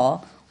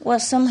wall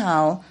was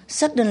somehow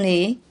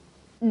suddenly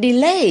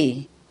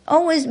delayed,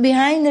 always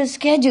behind the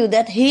schedule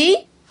that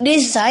he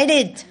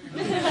decided.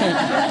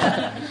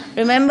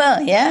 Remember,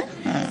 yeah?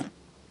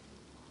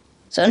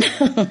 So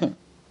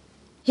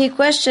he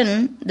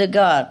questioned the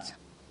guards,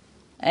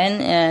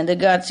 and the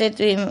guard said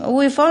to him,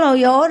 "We follow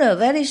your order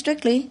very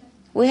strictly.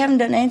 We haven't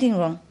done anything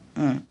wrong.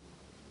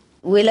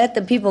 We let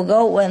the people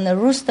go when the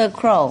rooster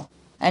crows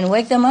and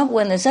wake them up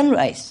when the sun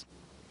rises."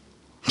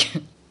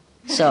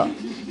 So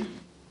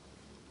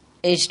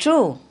it's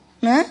true,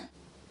 huh?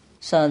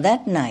 So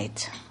that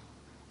night,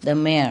 the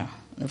mayor,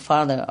 the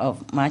father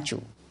of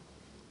Machu,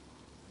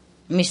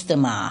 Mr.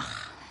 Ma,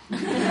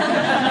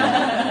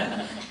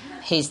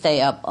 he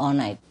stayed up all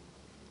night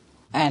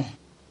and,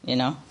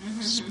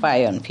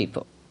 spy on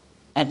people.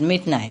 At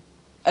midnight,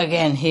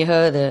 again, he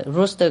heard the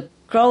rooster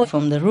crow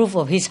from the roof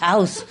of his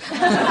house.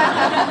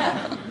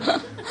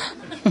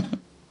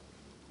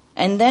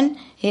 And then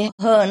he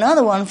heard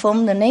another one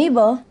from the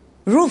neighbor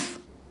roof.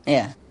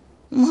 Yeah,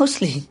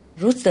 mostly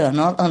rooster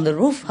not on the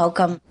roof. How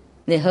come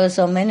they heard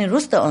so many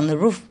rooster on the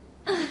roof?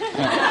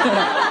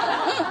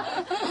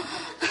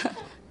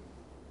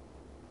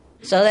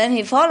 So then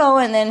he followed,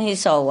 and then he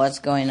saw what's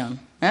going on.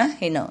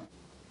 He know.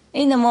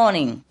 In the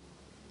morning,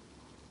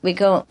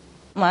 because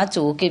Ma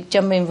Chu keep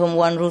jumping from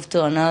one roof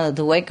to another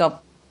to wake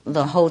up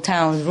the whole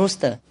town's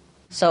rooster.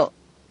 So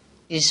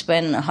she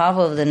spent half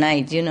of the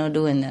night,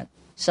 doing that.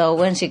 So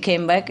when she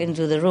came back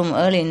into the room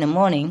early in the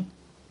morning,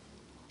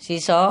 she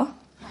saw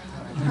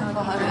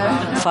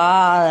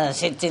Father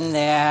sitting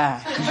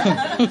there,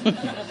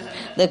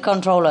 the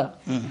controller.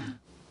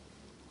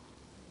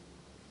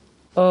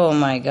 Oh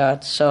my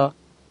God! So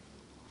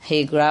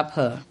he grabbed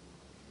her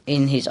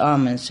in his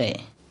arm and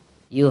said,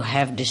 "You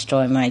have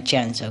destroyed my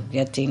chance of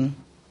getting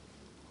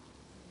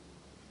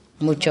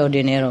mucho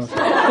dinero.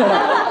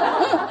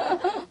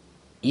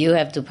 You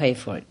have to pay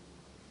for it."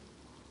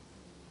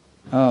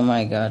 Oh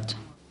my God.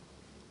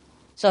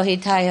 So he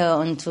tied her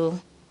onto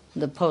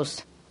the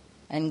post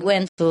and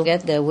went to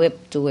get the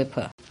whip to whip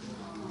her.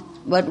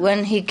 But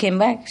when he came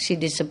back, she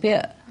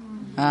disappeared.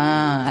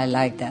 I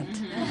like that.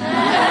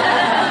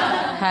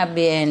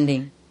 Happy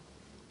ending.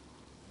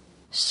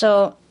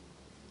 So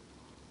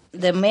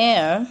the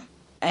mayor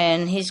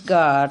and his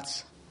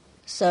guards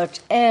search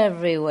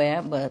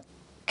everywhere but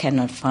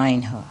cannot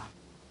find her.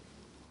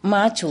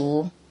 Ma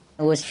Chu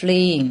was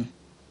fleeing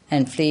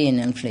and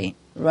fleeing.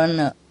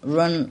 Run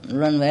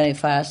very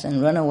fast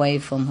and run away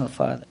from her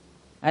father.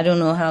 I don't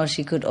know how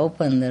she could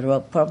open the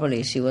rope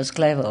properly. She was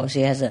clever, or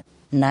she has a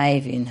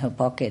knife in her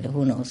pocket,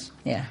 who knows.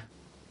 Yeah.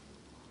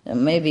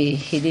 Maybe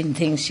he didn't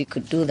think she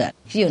could do that,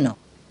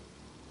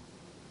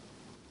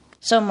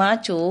 So Ma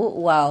Chu,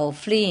 while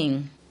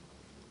fleeing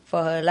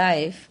for her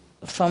life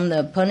from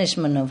the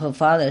punishment of her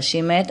father,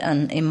 she met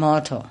an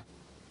immortal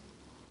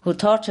who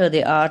taught her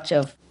the art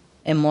of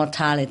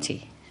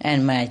immortality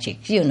and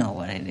magic. You know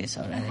what it is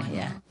already,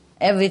 yeah.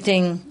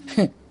 Everything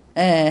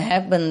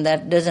happen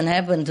that doesn't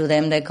happen to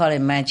them, they call it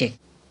magic.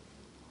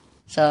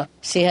 So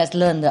she has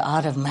learned the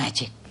art of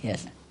magic,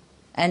 yes,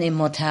 and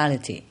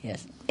immortality,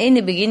 yes. In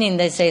the beginning,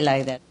 they say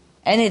like that.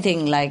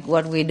 Anything like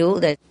what we do,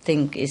 they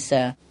think is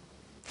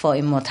for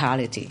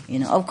immortality,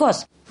 Of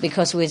course,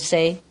 because we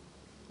say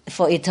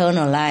for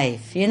eternal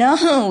life, we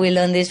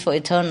learn this for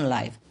eternal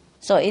life.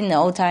 So in the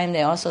old time,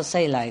 they also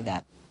say like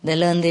that. They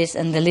learn this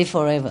and they live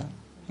forever,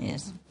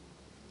 yes.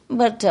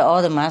 But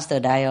all the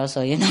masters die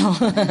also,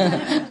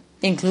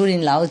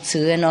 including Lao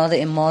Tzu and all the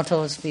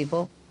immortals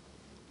people.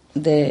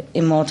 The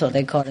immortal,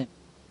 they call them.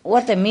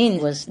 What they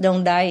mean was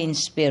don't die in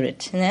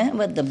spirit,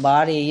 but the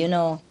body,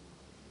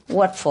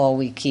 what for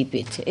we keep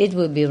it? It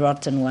will be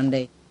rotten one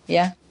day,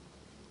 yeah?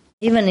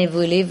 Even if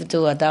we live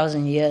to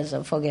 1,000 years,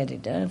 forget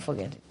it,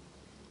 forget it.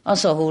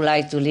 Also, who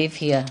like to live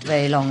here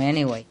very long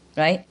anyway,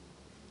 right?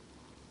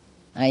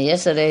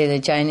 Yesterday, the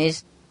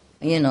Chinese,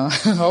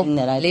 hoping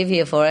that I live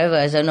here forever.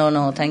 I said,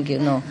 no, thank you,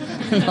 no.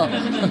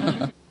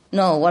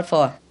 No, what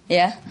for?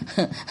 Yeah?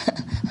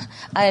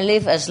 I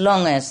live as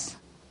long as,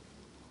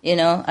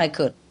 I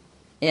could.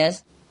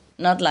 Yes?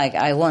 Not like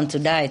I want to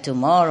die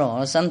tomorrow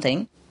or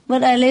something,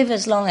 but I live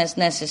as long as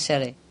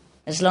necessary.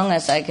 As long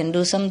as I can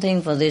do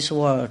something for this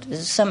world, to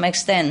some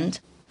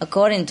extent,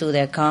 according to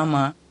their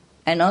karma,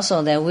 and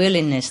also their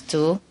willingness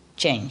to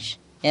change.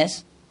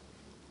 Yes?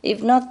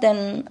 If not,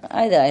 then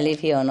either I live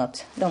here or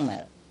not. Don't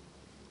matter.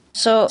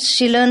 So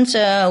she learns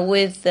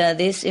with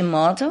this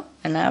immortal,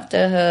 and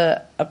after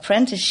her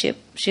apprenticeship,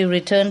 she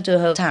returned to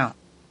her town.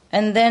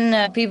 And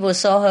then people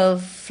saw her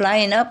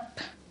flying up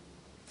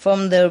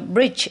from the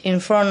bridge in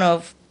front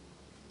of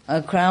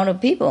a crowd of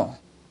people.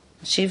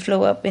 She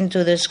flew up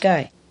into the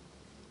sky.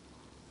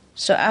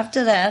 So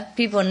after that,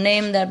 people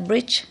named that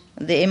bridge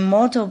the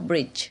Immortal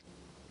Bridge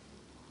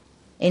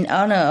in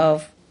honor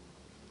of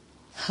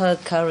her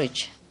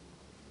courage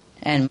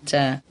and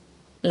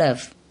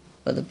love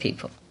for the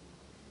people.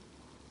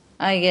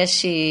 I guess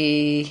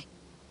she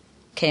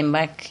came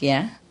back,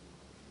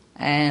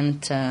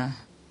 and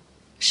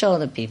show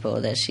the people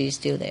that she's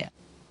still there.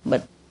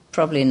 But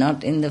probably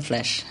not in the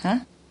flesh, huh?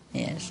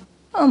 Yes.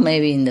 Or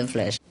maybe in the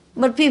flesh.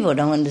 But people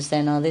don't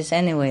understand all this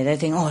anyway. They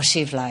think, oh,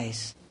 she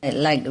flies.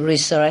 Like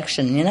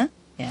resurrection,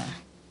 Yeah.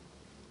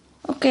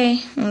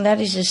 Okay, and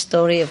that is the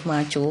story of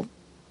Ma Chu,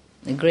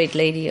 the great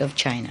lady of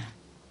China.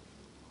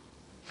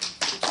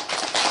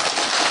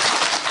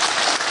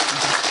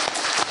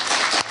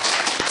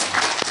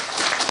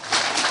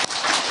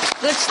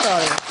 Good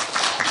story.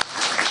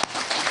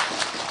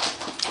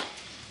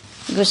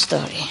 Good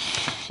story.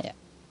 Yeah.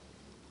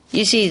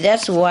 You see,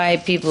 that's why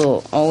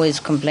people always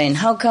complain.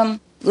 How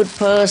come good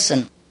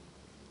person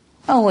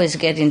always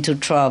get into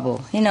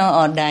trouble,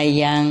 or die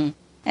young,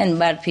 and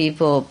bad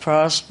people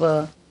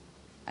prosper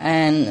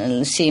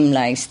and seem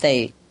like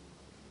stay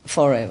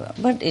forever?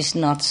 But it's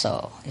not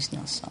so. It's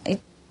not so. It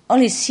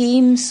only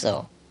seems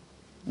so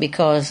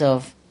because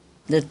of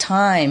the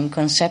time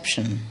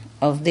conception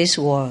of this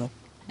world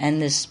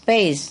and the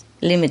space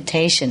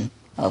limitation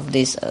of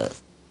this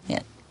earth.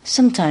 Yeah.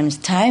 Sometimes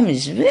time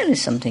is really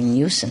something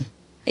nuisance.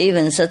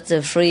 Even such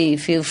a free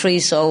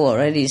soul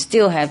already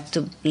still have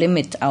to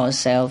limit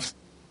ourselves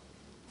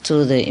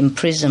to the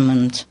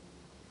imprisonment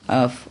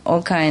of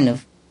all kind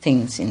of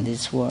things in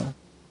this world.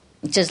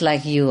 Just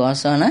like you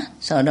also, no?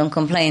 So don't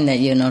complain that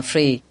you're not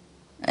free.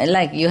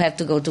 Like you have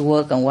to go to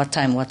work on what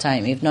time.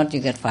 If not, you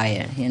get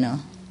fired,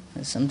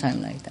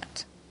 Sometimes like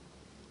that.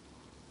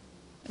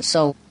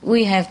 So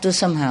we have to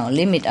somehow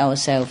limit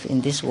ourselves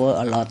in this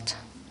world a lot.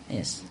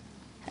 Yes.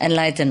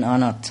 Enlightened or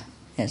not.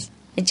 Yes.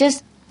 It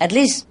just, at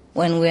least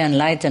when we're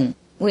enlightened,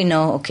 we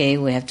know, okay,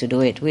 we have to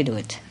do it. We do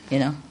it,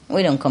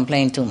 We don't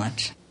complain too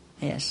much.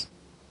 Yes.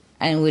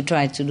 And we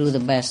try to do the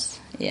best.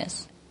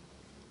 Yes.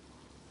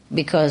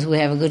 Because we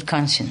have a good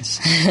conscience.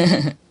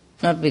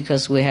 Not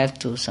because we have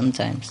to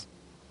sometimes.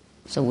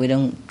 So we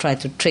don't try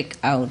to trick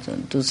out or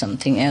do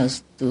something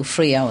else to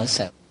free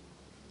ourselves.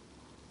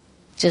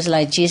 Just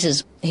like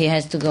Jesus, he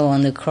has to go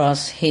on the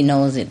cross. He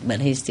knows it, but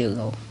he still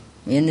go.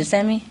 You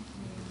understand me?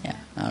 Yeah,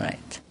 all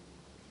right.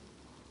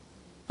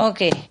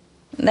 Okay,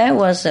 that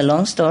was a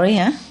long story,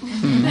 huh?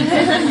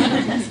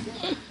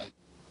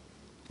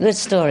 Good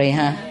story,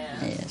 huh?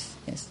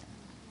 Yes.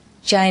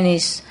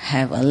 Chinese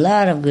have a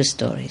lot of good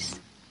stories.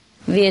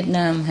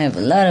 Vietnam have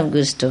a lot of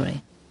good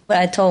story. But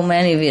I told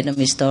many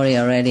Vietnamese story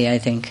already, I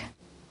think,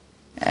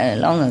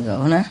 long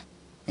ago, huh?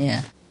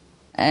 Yeah.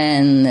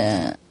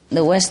 And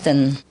the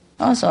Western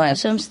also have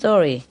some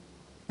story.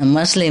 The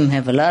Muslim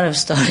have a lot of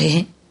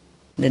story.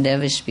 The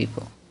Dervish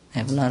people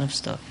have a lot of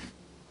story.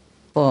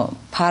 For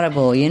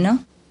parable,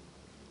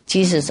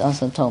 Jesus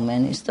also told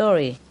many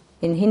story.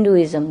 In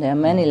Hinduism, there are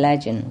many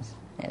legends.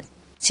 Yes.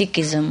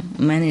 Sikhism,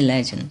 many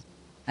legends.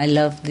 I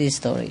love these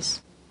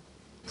stories.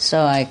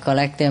 So I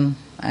collect them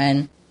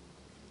and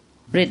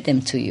read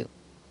them to you.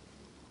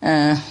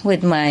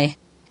 With my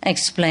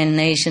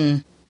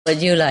explanation,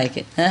 but you like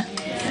it, huh?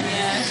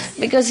 Yes.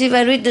 Because if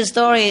I read the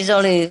story, it's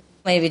only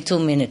maybe 2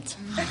 minutes.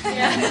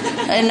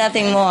 And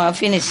nothing more. I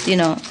finished,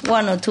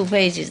 1 or 2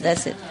 pages,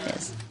 that's it.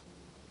 Yes.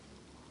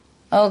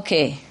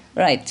 Okay,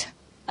 right.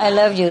 I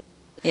love you.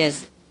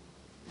 Yes.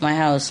 My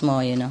house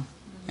small, Yeah.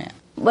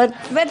 But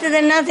better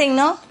than nothing,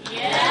 no?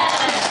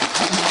 Yes.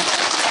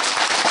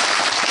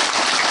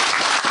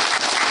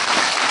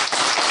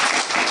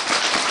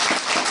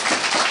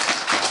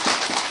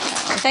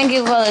 Thank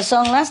you for the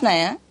song last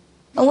night, huh?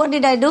 And what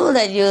did I do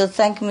that you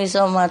thank me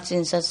so much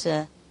in such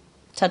a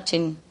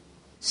touching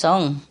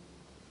song?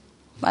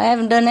 I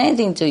haven't done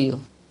anything to you.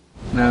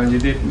 No, you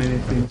did many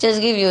things. Just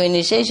give you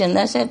initiation,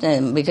 that's it,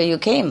 because you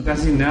came.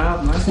 That's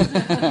enough, man.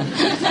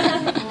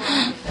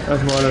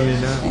 That's more than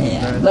enough.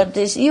 Yeah. But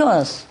it's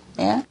yours,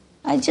 yeah?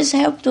 I just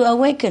help to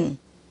awaken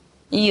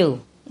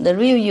you, the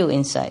real you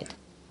inside.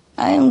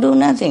 I don't do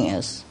nothing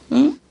else.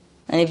 And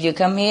if you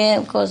come here,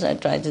 of course, I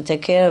try to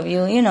take care of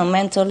you,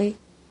 mentally.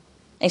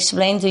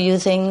 Explain to you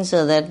things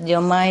so that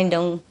your mind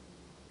don't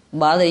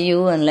bother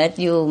you and let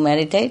you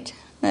meditate.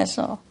 That's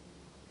all.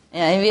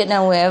 Yeah, in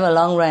Vietnam, we have a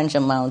long range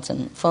of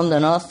mountain from the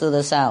north to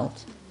the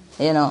south.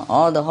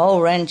 All the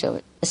whole range of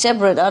it.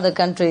 Separate other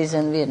countries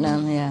in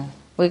Vietnam, yeah.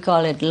 We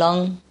call it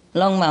long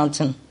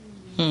mountain.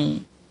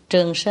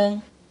 Trường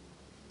Sơn.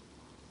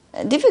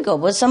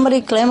 Difficult, but somebody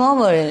climb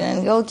over it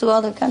and go to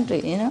other country,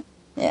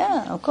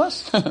 Yeah, of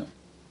course.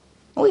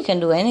 We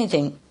can do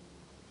anything.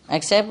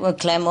 Except we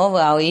climb over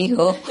our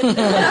ego.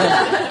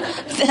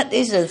 That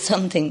is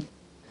something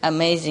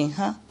amazing,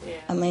 huh? Yeah.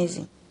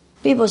 Amazing.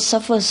 People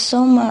suffer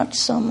so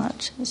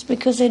much. It's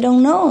because they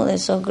don't know they're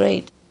so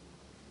great.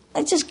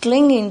 They're just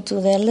clinging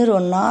to their little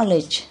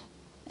knowledge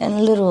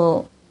and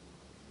little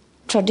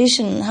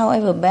tradition,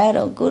 however bad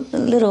or good, a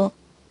little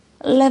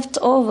left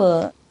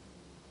over,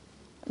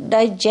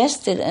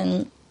 digested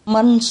and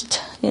munched,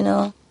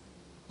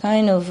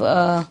 kind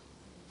of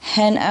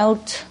hand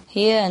out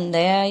here and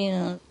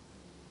there,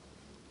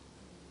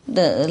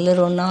 the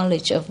little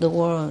knowledge of the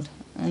world,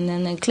 and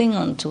then they cling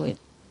on to it.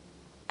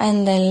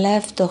 And they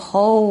left the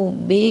whole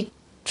big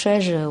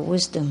treasure of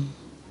wisdom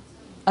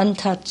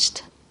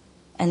untouched.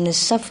 And they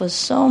suffer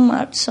so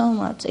much, so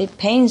much. It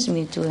pains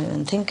me to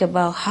even think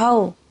about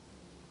how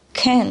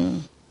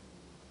can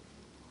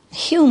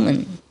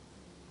human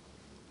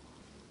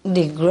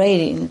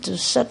degrade into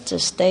such a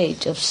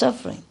state of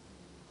suffering.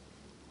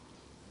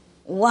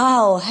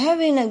 Wow,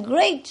 having a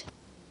great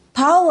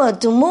power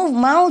to move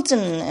mountain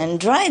and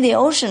dry the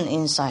ocean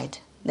inside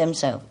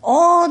themselves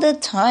all the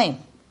time,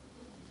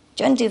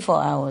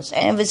 24 hours,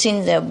 ever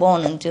since they're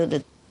born until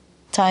the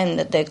time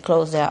that they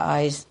close their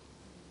eyes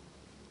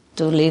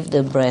to leave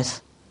the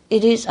breath.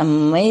 It is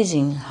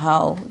amazing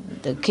how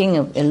the king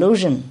of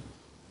illusion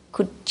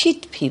could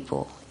cheat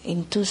people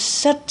into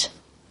such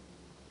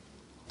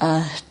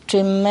a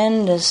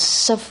tremendous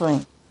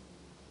suffering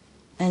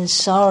and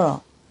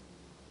sorrow.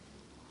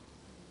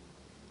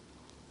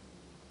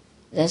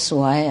 That's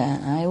why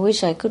I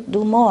wish I could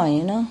do more,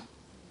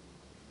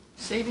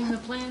 Saving the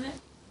planet?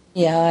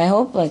 Yeah, I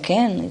hope I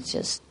can. It's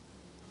just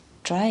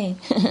trying.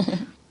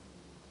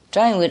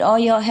 Trying with all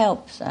your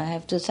helps. I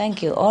have to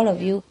thank you, all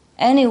of you.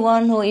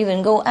 Anyone who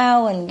even go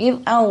out and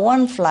give out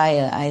one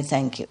flyer, I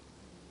thank you.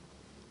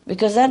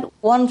 Because that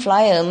one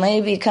flyer may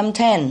become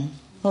 10,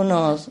 who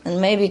knows, and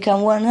may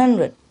become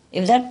 100.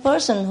 If that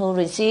person who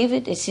receive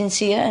it is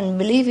sincere and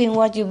believe in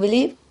what you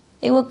believe,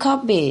 he will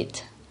copy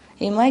it.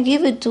 He might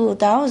give it to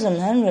 1,000,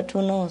 100,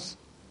 who knows.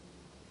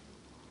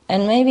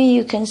 And maybe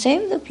you can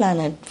save the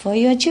planet for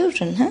your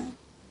children, huh?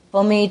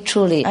 For me,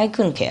 truly, I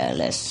couldn't care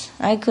less.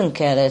 I couldn't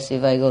care less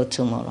if I go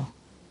tomorrow.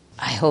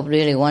 I hope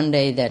really one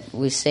day that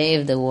we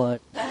save the world.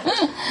 I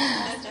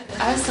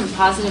have some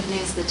positive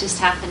news that just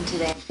happened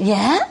today.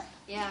 Yeah?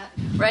 Yeah.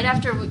 Right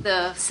after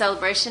the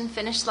celebration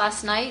finished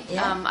last night,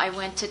 I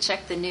went to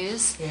check the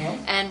news,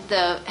 and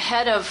the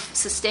head of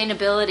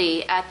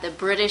sustainability at the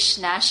British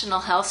National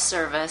Health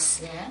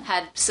Service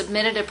had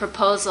submitted a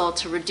proposal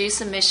to reduce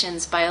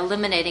emissions by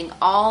eliminating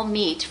all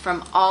meat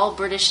from all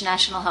British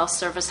National Health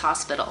Service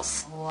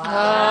hospitals.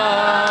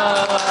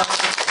 Wow.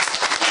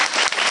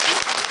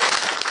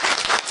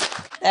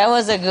 That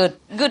was a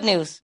good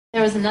news.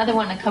 There was another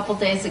one a couple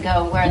days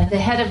ago where the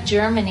head of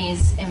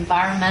Germany's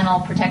Environmental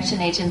Protection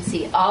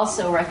Agency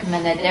also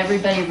recommended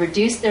everybody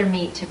reduce their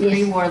meat to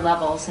pre-war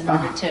levels in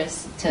order to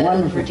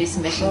reduce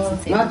emissions.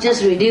 And save Not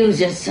just reduce,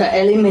 just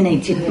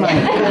eliminate it.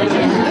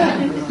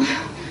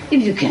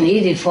 If you can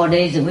eat it 4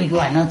 days a week,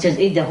 why not just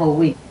eat the whole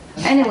week?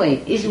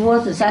 Anyway, it's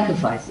worth the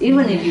sacrifice,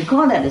 even if you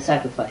call that a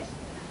sacrifice.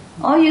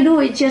 All you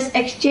do is just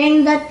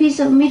exchange that piece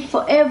of meat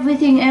for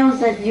everything else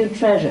that you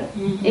treasure,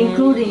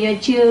 including your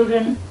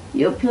children,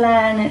 your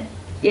planet,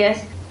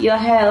 yes, your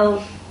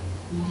health,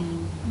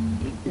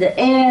 the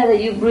air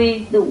that you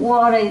breathe, the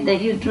water that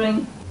you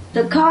drink,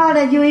 the car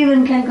that you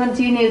even can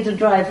continue to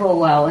drive for a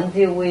while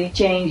until we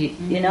change it,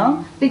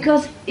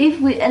 Because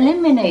if we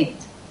eliminate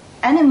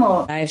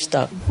animal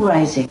livestock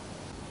rising,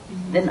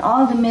 then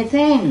all the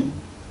methane,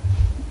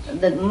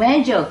 the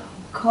major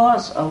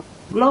cause of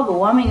global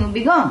warming will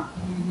be gone.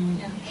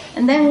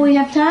 And then we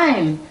have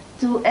time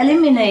to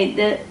eliminate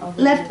the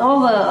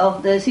leftover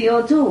of the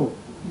CO2.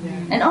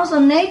 And also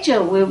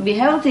nature will be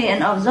healthy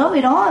and absorb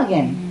it all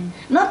again.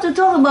 Not to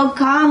talk about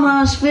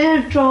karma,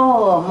 spiritual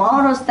or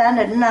moral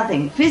standard,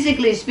 nothing.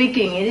 Physically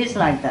speaking, it is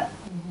like that.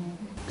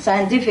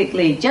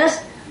 Scientifically,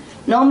 just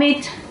no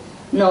meat,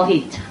 no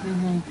heat.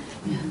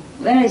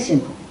 Very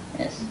simple,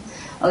 yes.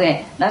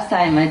 Okay, last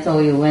time I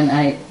told you when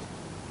I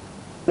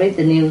read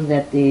the news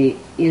that the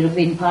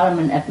European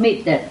Parliament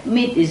admit that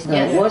meat is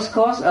the worst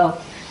cause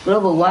of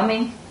global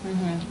warming,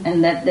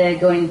 and that they're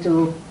going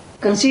to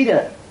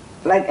consider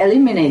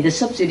eliminate the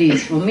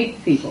subsidies for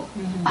meat people.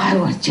 I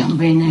was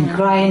jumping and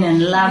crying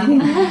and laughing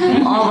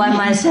all by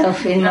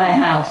myself in my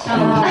house.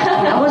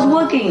 I was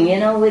working,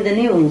 with the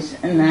news,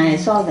 and I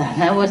saw that.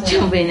 I was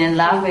jumping and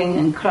laughing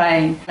and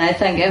crying. I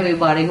thank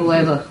everybody,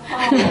 whoever.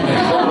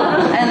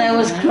 And I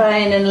was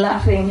crying and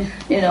laughing,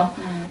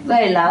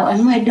 very loud.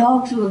 And my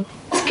dogs were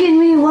asking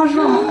me, what's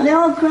wrong? They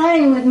were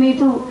crying with me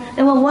too.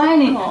 They were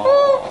whining.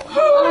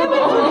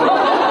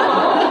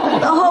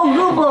 The whole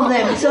group of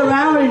them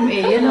surrounded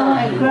me,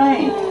 and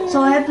crying.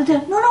 So I had to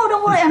tell, no,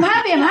 don't worry, I'm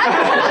happy.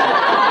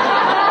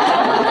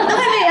 Look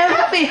at me, I'm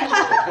happy.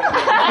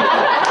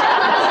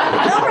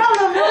 No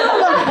problem.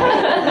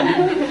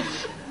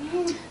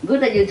 Good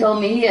that you told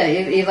me here.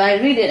 If I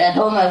read it at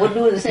home, I would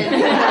do the same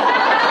thing.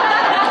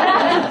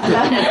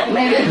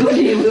 Maybe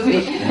Goody will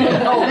be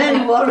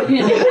very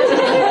worried.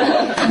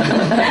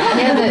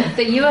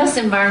 The U.S.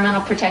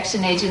 Environmental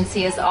Protection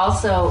Agency has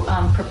also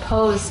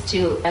proposed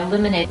to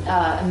eliminate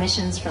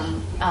emissions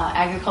from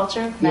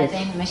agriculture,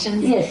 methane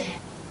emissions. Yes.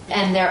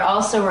 And they're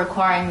also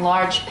requiring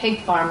large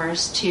pig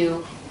farmers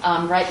to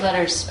write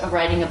letters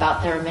writing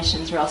about their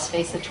emissions or else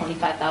face a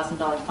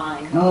 $25,000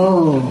 fine.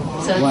 Oh,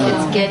 so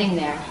it's getting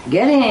there.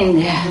 Getting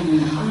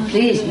there.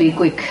 Please be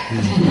quick.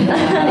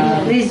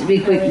 Please be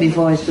quick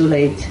before it's too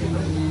late.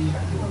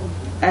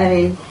 I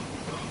mean,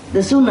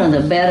 the sooner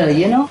the better,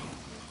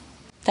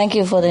 Thank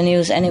you for the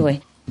news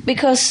anyway.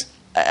 Because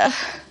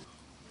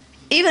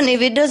even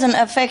if it doesn't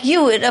affect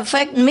you, it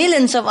affects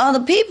millions of other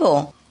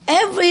people.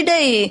 Every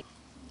day,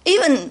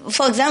 Even,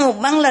 for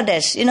example,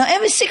 Bangladesh,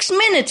 every 6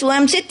 minutes when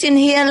I'm sitting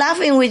here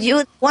laughing with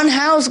you, one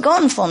house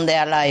gone from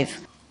their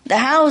life. The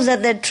house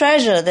that they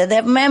treasure, that they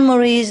have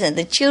memories, and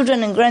the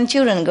children and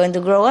grandchildren are going to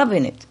grow up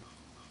in it.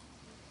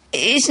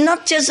 It's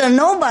not just a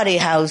nobody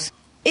house.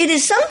 It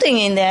is something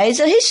in there. It's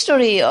a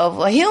history of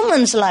a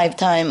human's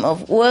lifetime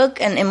of work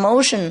and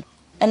emotion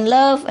and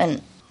love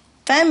and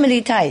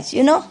family ties,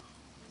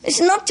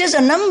 It's not just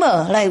a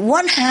number, like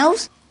one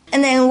house,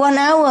 and then 1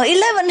 hour,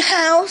 11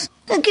 house,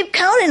 and keep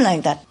counting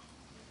like that.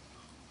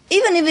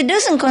 Even if it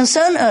doesn't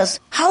concern us,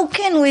 how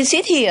can we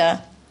sit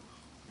here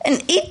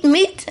and eat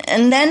meat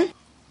and then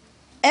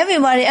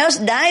everybody else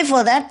die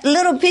for that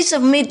little piece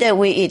of meat that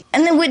we eat?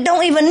 And then we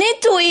don't even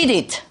need to eat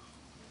it.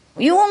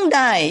 You won't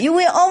die. You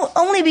will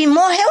only be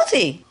more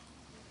healthy.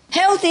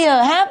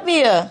 Healthier,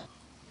 happier.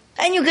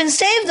 And you can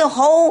save the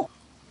whole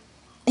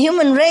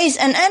human race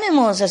and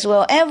animals as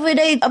well. Every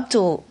day up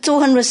to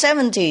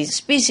 270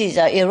 species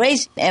are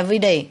erased every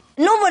day.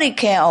 Nobody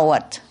care or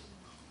what.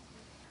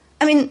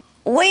 I mean,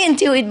 wait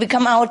until it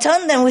become our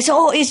turn, then we say,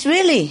 it's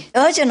really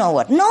urgent or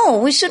what? No,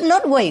 we should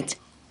not wait.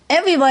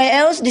 Everybody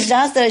else's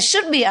disaster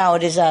should be our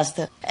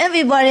disaster.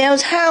 Everybody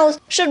else's house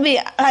should be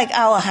like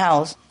our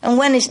house. And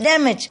when it's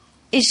damaged,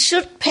 it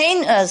should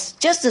pain us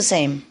just the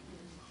same.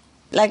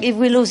 Like if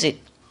we lose it.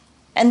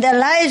 And their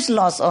lives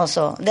lost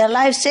also. Their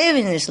life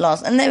saving is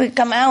lost. And they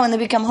come out and they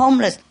become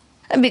homeless.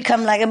 And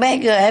become like a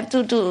beggar, have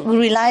to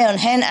rely on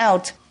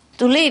handout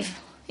to live.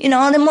 There's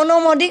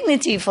no more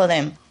dignity for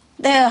them.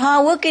 They're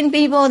hard-working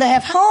people that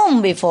have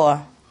home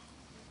before.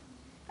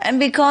 And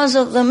because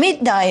of the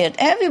meat diet,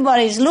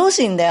 everybody is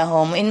losing their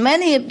home in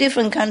many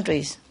different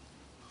countries.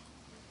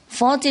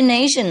 40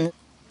 nations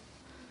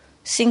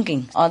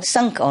sinking or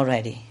sunk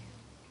already.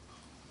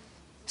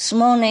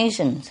 Small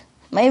nations.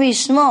 Maybe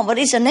small, but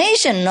it's a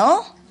nation,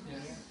 no?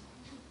 Yes.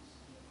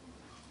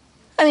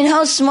 I mean,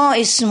 how small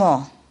is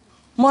small?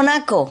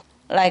 Monaco,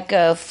 like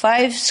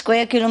 5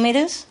 square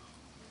kilometers?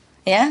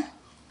 Yeah?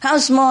 How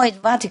small is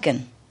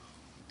Vatican?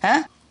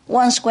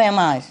 1 square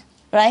mile,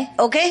 right?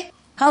 Okay?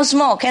 How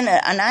small can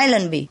an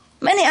island be?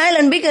 Many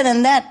islands bigger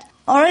than that,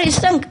 already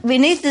sunk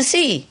beneath the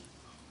sea.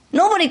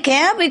 Nobody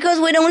cares because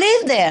we don't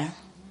live there.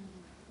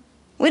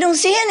 We don't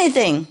see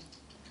anything.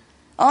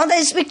 Oh,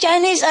 they speak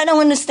Chinese, I don't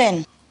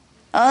understand.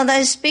 Oh,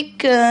 they speak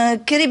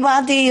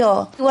Kiribati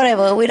or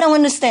whatever, we don't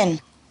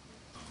understand.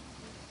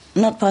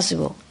 Not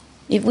possible.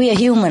 If we are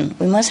human,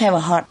 we must have a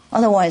heart.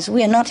 Otherwise,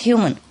 we are not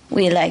human.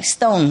 We are like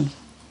stone.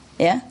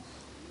 Yeah?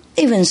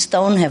 Even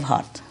stone have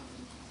heart.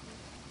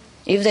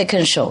 If they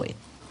can show it.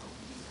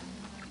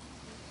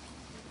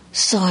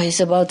 So it's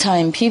about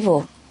time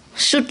people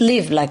should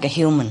live like a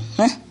human.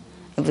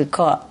 If we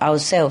call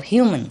ourselves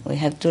human, we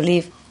have to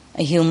live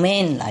a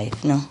humane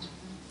life, no?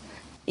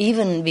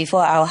 Even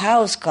before our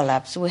house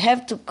collapses, we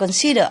have to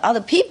consider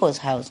other people's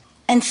house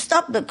and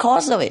stop the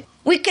cause of it.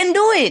 We can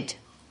do it.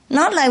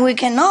 Not like we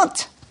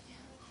cannot.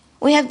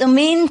 We have the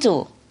means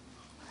to.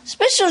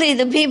 Especially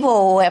the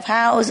people who have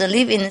house and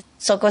live in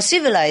so-called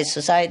civilized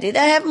society, they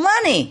have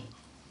money.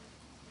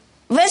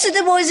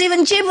 Vegetable is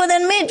even cheaper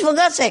than meat, for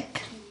God's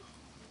sake.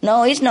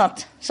 No, it's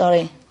not.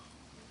 Sorry.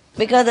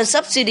 Because the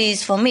subsidy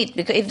is for meat.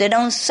 Because if they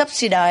don't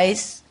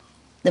subsidize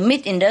the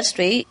meat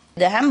industry,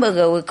 the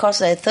hamburger will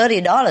cost like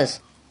 $30.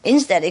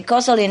 Instead, it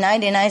costs only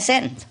 99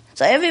 cents.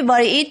 So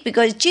everybody eat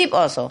because it's cheap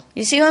also.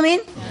 You see what I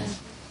mean? Yes.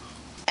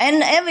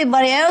 And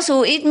everybody else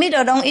who eat meat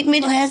or don't eat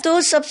meat has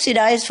to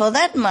subsidize for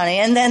that money.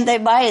 And then they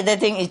buy it, they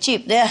think it's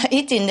cheap. They are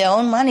eating their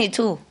own money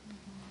too.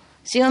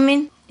 See what I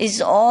mean?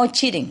 It's all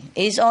cheating.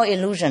 It's all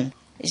illusion.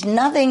 It's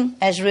nothing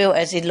as real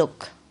as it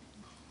looks.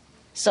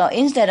 So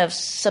instead of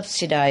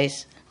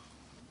subsidize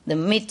the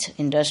meat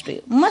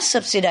industry, must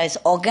subsidize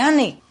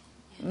organic,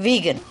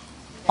 vegan,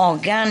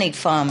 organic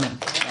farming.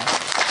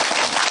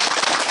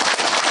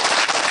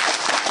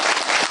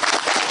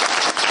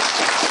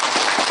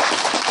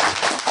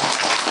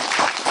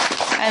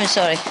 I'm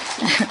sorry.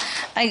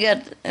 I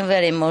get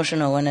very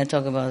emotional when I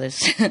talk about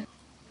this.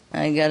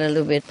 I got a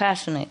little bit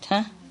passionate,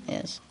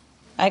 Yes.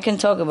 I can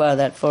talk about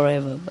that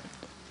forever. But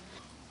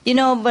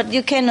but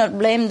you cannot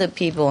blame the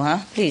people,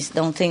 Please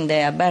don't think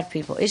they are bad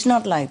people. It's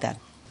not like that.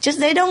 Just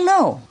they don't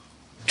know.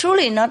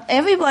 Truly, not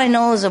everybody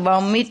knows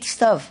about meat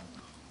stuff.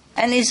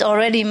 And it's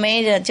already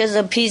made just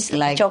a piece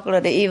like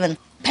chocolate, even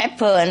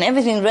pepper and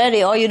everything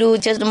ready. All you do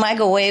is just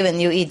microwave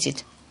and you eat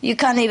it. You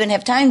can't even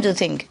have time to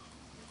think.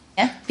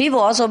 Yeah? People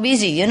are so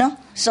busy,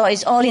 So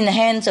it's all in the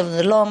hands of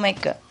the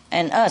lawmaker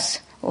and us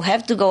who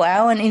have to go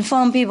out and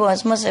inform people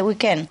as much as we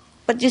can.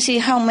 But you see,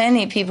 how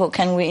many people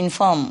can we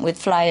inform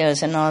with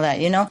flyers and all that,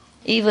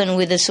 Even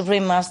with the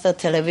Supreme Master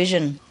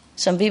television.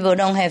 Some people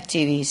don't have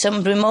TV.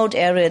 Some remote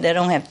area, they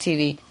don't have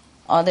TV.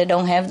 Or they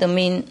don't have the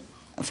mean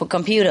for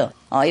computer.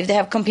 Or if they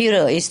have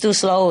computer, it's too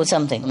slow or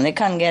something. They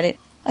can't get it.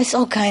 It's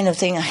all kind of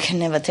thing I can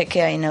never take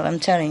care of, I'm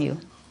telling you.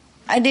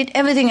 I did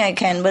everything I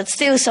can, but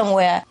still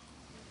somewhere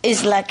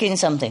it's lacking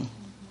something.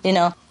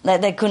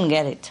 That they couldn't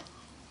get it.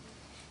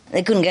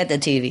 They couldn't get the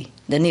TV,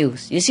 the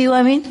news. You see what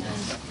I mean?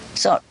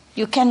 So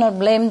you cannot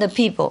blame the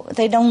people.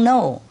 They don't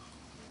know.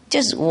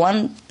 just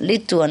one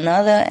lead to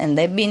another, and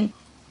they've been,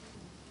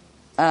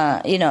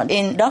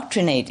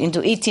 indoctrinated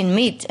into eating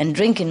meat and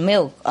drinking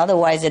milk.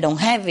 Otherwise, they don't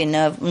have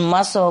enough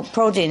muscle,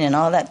 protein, and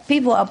all that.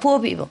 People are poor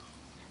people.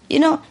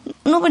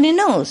 Nobody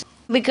knows,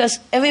 because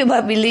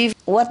everybody believes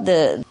what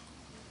the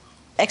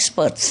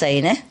experts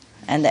say,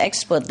 and the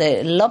experts,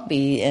 they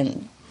lobby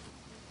and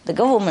the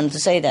government to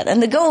say that.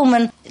 And the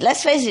government,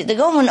 let's face it, the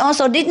government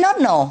also did not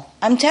know.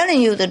 I'm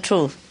telling you the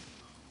truth.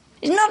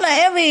 It's not like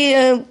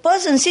every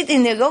person sitting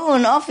in the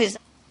government office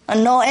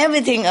and know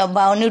everything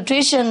about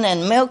nutrition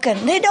and milk,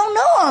 and they don't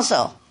know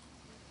also.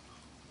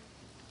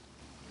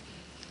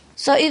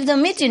 So if the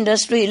meat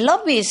industry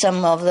lobbies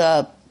some of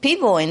the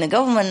people in the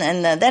government,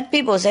 and that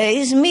people say,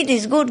 his meat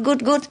is good,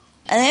 and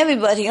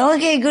everybody,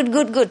 okay,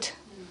 good.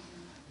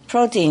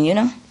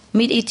 Protein,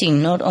 meat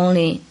eating not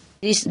only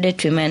is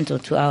detrimental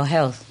to our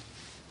health,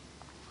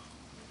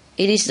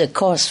 it is the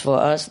cause for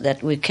us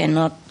that we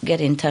cannot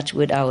get in touch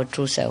with our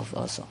true self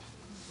also.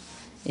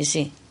 You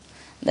see,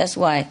 that's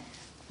why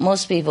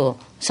most people,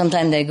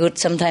 sometimes they're good,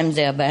 sometimes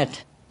they're bad.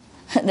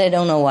 They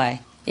don't know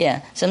why.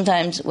 Yeah,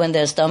 sometimes when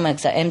their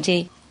stomachs are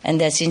empty and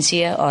they're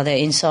sincere or they're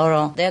in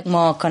sorrow, they're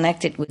more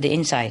connected with the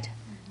inside.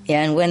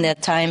 Yeah, and when their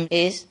time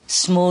is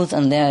smooth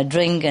and they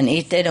drink and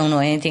eat, they don't know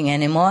anything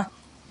anymore,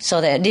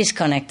 so they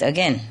disconnect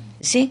again.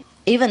 See,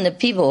 even the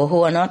people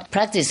who are not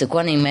practice the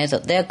Kuan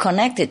method, they're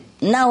connected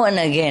now and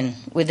again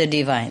with the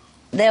divine.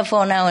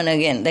 Therefore, now and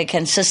again, they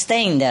can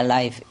sustain their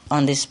life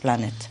on this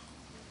planet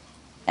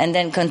and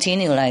then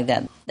continue like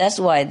that. That's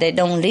why they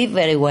don't live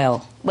very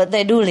well, but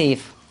they do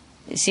live.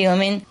 You see what I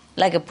mean?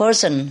 Like a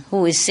person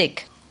who is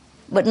sick,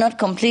 but not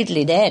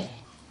completely dead.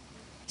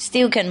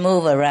 Still can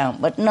move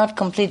around, but not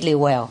completely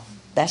well.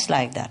 That's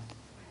like that.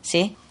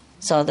 See?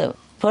 So the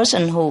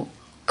person who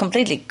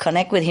completely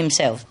connect with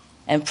himself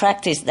and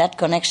practice that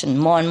connection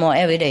more and more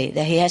every day,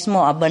 that he has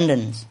more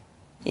abundance,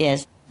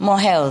 yes, more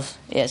health,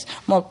 yes,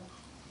 more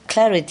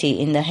clarity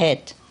in the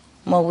head,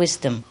 more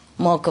wisdom,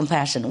 more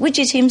compassion, which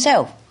is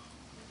himself.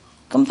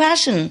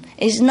 Compassion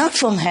is not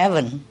from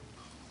heaven.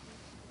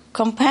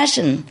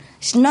 Compassion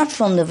is not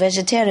from the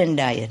vegetarian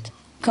diet.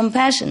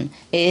 Compassion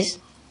is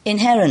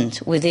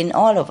inherent within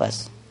all of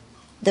us.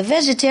 The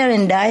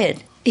vegetarian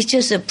diet is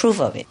just a proof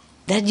of it,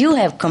 that you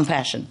have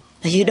compassion,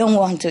 that you don't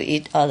want to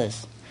eat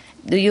others.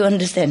 Do you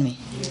understand me?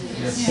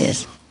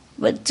 Yes.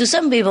 But to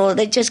some people,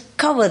 they just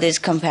cover this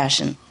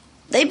compassion.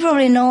 They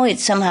probably know it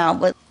somehow,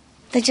 but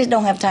they just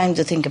don't have time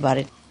to think about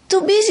it.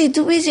 Too busy.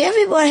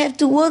 Everybody have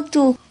to work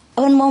to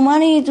earn more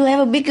money, to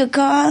have a bigger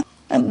car,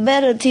 a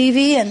better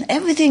TV and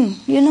everything,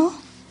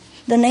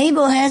 The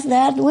neighbor has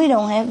that, we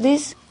don't have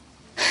this.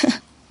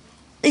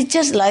 It's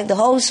just like the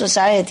whole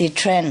society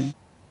trend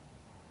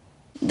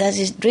that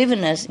is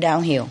driven us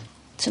downhill.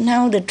 So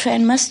now the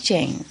trend must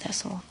change,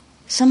 that's all.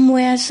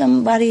 Somewhere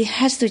somebody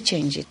has to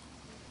change it.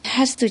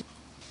 Has to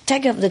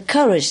take up the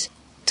courage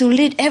to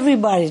lead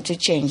everybody to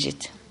change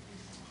it.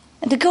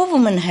 And the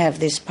government have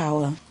this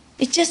power.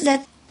 It's just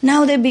that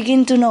now they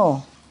begin to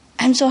know.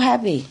 I'm so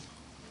happy.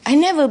 I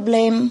never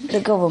blame the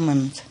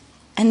government.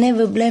 I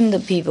never blame the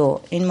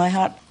people in my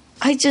heart.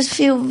 I just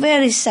feel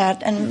very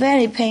sad and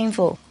very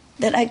painful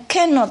that I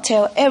cannot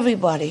tell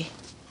everybody.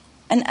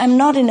 And I'm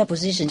not in a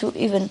position to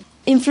even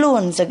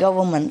influence the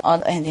government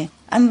or anything.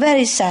 I'm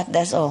very sad,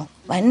 that's all.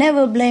 I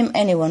never blame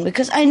anyone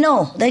because I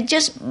know they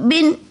just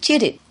been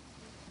cheated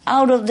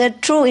out of their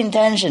true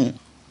intention,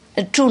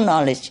 the true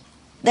knowledge.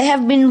 They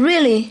have been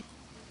really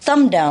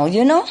thumbed down,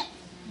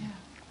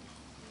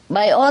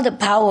 by all the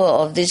power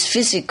of this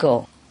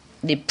physical,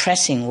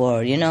 depressing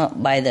world,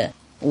 by the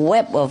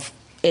web of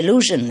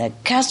illusion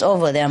that casts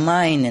over their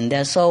mind and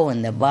their soul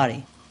and their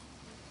body.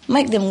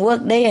 Make them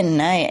work day and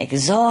night,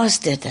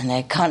 exhausted, and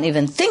they can't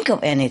even think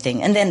of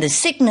anything. And then the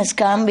sickness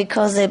comes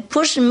because they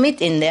push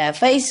meat in their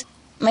face,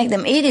 make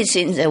them eat it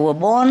since they were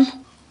born,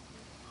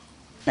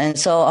 and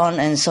so on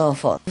and so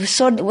forth.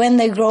 So when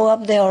they grow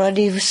up, they're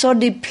already so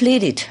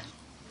depleted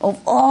of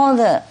all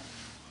the,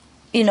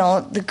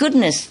 the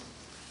goodness,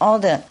 all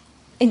the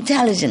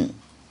intelligence.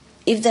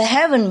 If they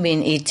haven't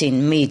been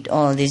eating meat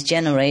all this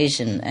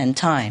generation and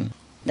time,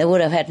 they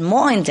would have had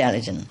more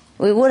intelligence.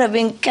 We would have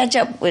been catch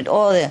up with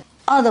all the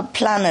other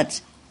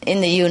planets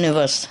in the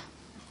universe.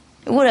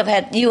 We would have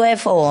had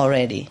UFO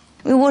already.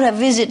 We would have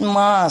visited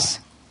Mars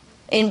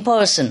in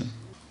person,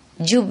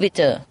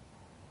 Jupiter,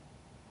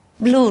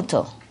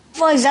 Pluto.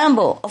 For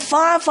example,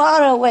 far,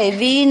 far away,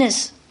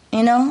 Venus,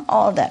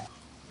 all that,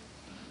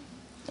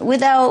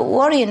 without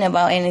worrying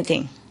about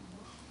anything.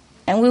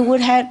 And we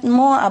would have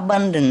more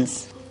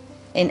abundance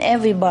in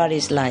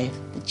everybody's life.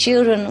 The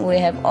children will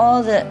have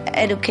all the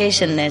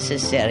education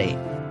necessary.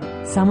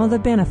 Some of the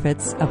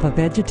benefits of a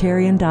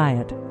vegetarian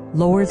diet: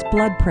 lowers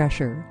blood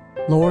pressure,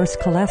 lowers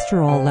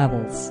cholesterol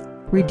levels,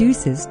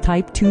 reduces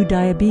type 2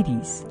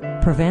 diabetes,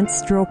 prevents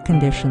stroke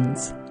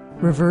conditions,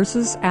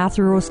 reverses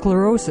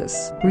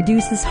atherosclerosis,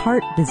 reduces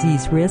heart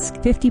disease risk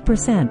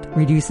 50%,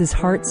 reduces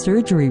heart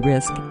surgery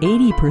risk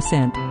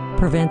 80%,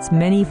 prevents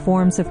many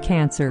forms of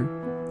cancer,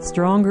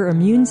 stronger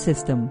immune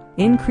system,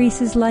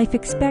 increases life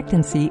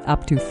expectancy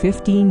up to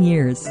 15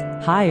 years,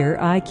 higher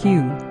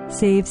IQ,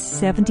 saves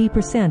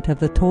 70% of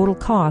the total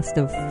cost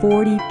of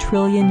 $40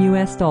 trillion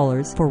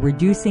for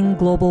reducing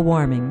global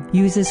warming,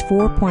 uses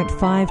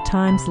 4.5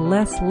 times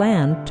less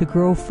land to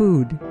grow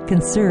food,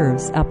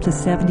 conserves up to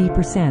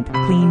 70%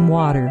 clean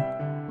water,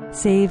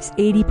 saves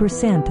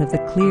 80% of the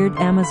cleared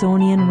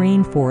Amazonian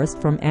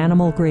rainforest from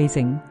animal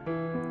grazing.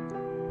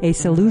 A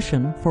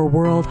solution for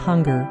world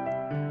hunger.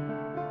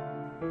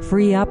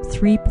 Free up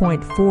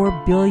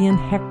 3.4 billion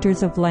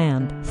hectares of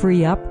land.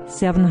 Free up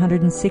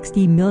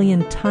 760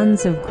 million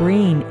tons of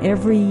grain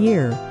every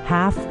year,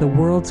 half the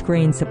world's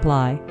grain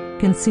supply.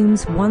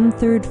 Consumes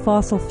 1/3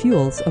 fossil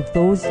fuels of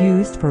those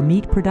used for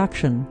meat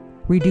production.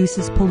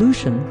 Reduces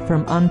pollution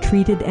from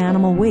untreated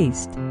animal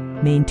waste.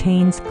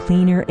 Maintains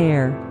cleaner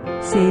air.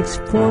 Saves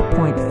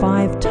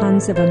 4.5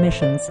 tons of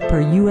emissions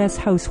per U.S.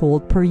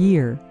 household per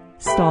year.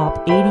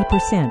 Stop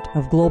 80%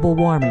 of global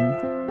warming.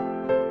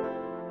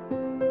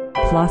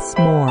 Plus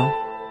more.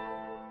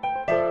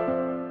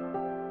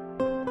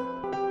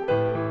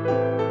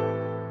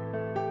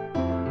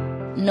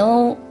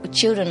 No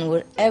children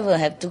would ever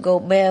have to go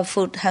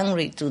barefoot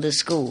hungry to the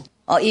school,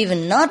 or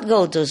even not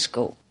go to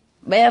school.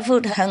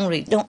 Barefoot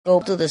hungry, don't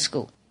go to the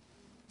school.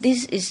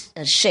 This is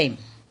a shame,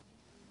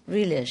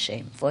 really a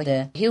shame for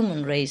the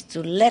human race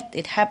to let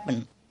it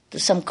happen to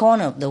some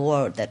corner of the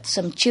world, that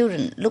some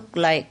children look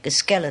like a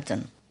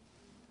skeleton,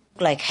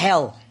 like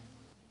hell.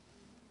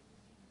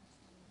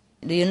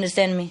 Do you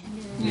understand me?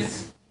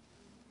 Yes.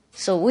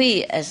 So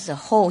we, as a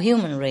whole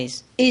human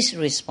race, is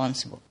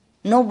responsible.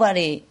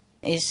 Nobody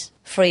is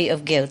free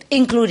of guilt,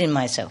 including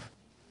myself.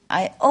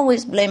 I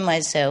always blame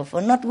myself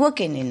for not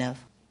working enough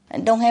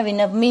and don't have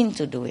enough means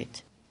to do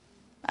it.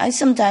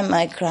 Sometimes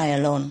I cry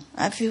alone.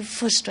 I feel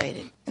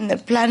frustrated. And the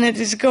planet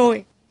is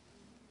going.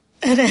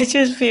 And I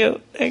just feel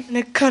like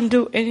I can't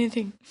do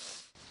anything.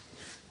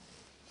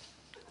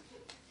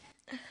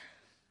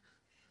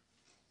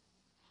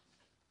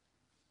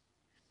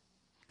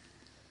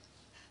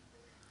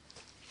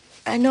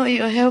 I know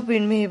you're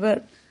helping me,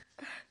 but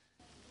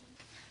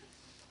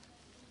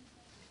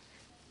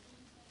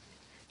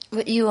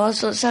you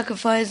also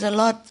sacrifice a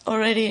lot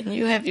already, and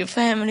you have your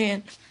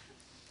family,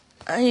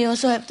 and you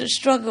also have to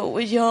struggle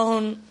with your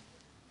own,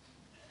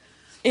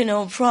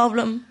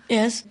 problem,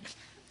 yes,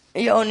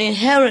 your own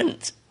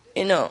inherent,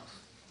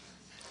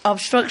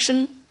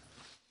 obstruction,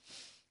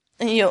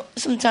 and your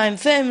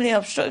sometimes family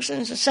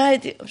obstruction,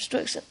 society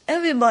obstruction.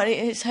 Everybody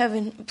is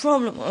having a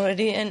problem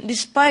already, and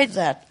despite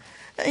that,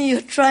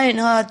 you're trying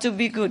hard to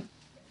be good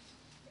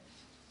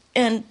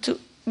and to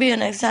be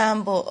an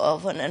example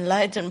of an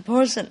enlightened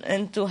person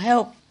and to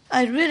help.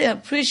 I really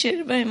appreciate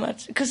it very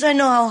much, because I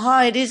know how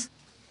hard it is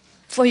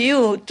for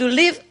you to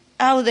live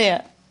out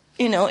there,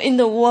 in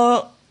the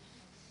world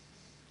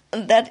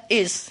that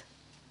is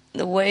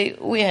the way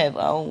we have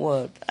our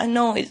world. I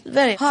know it's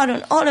very hard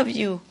on all of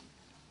you,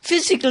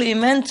 physically,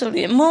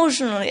 mentally,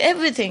 emotionally,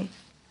 everything.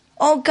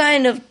 All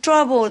kind of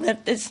trouble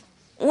that is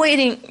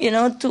waiting,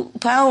 to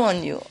power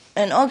on you.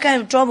 And all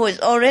kind of trouble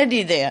is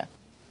already there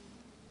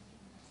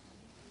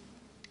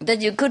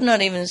that you could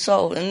not even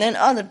solve. And then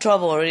other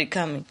trouble already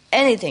coming.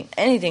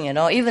 Anything at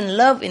all. Even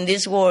love in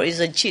this world is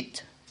a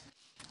cheat.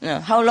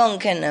 How long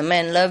can a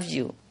man love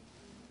you?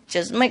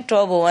 Just make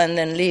trouble and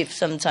then leave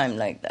sometime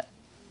like that.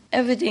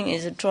 Everything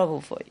is a trouble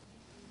for you.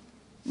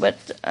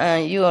 But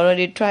you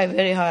already try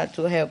very hard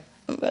to help.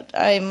 But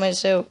I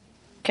myself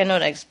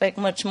cannot expect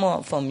much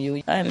more from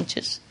you. I'm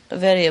just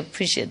very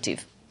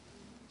appreciative.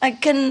 I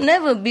can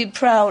never be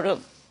proud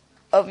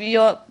of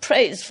your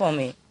praise for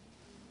me,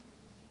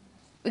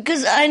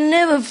 because I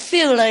never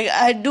feel like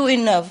I do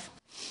enough.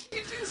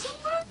 You do so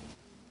much.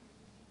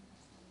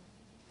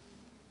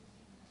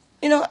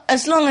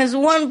 As long as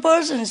one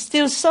person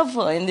still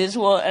suffers in this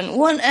world and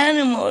one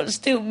animal is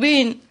still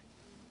being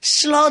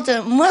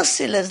slaughtered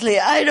mercilessly,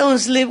 I don't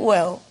sleep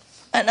well.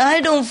 And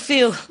I don't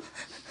feel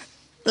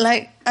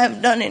like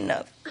I've done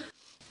enough.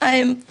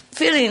 I'm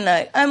feeling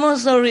like I'm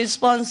also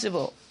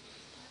responsible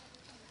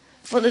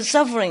for the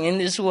suffering in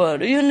this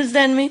world. Do you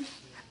understand me?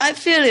 I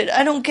feel it.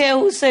 I don't care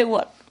who say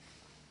what.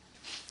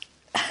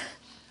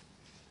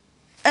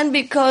 And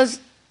because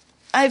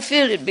I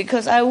feel it,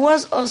 because I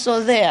was also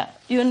there.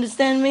 You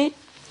understand me?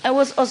 I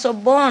was also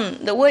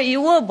born the way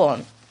you were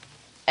born.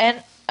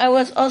 And I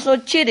was also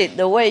cheated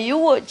the way you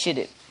were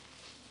cheated.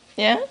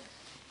 Yeah?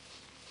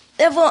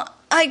 Therefore,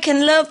 I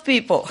can love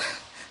people.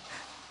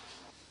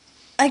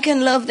 I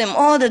can love them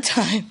all the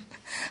time.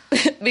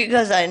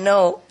 Because I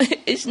know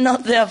it's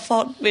not their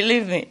fault,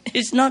 believe me.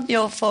 It's not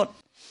your fault.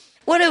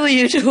 Whatever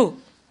you do,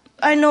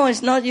 I know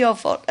it's not your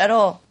fault at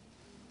all.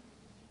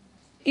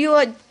 You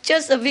are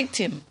just a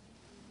victim.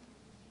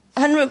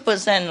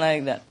 100%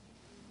 like that.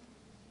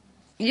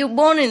 You're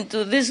born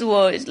into this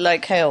world is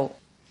like hell.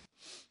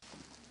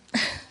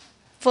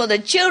 For the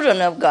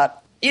children of God,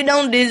 you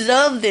don't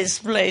deserve this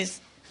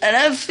place. And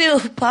I feel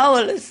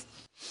powerless.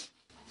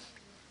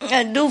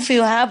 I do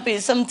feel happy,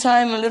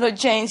 sometimes a little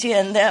change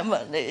here and there,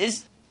 but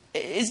it's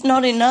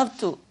not enough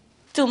to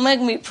to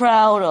make me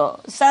proud or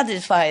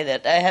satisfied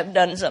that I have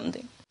done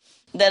something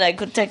that I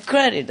could take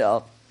credit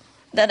of,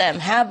 that I'm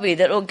happy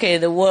that, okay,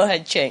 the world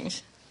had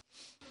changed.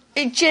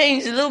 It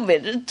changed a little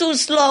bit. It's too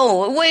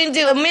slow. Wait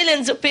until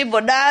millions of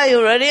people die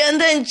already and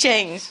then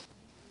change.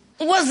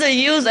 What's the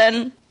use?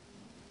 And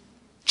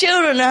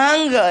children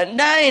hunger and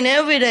dying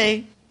every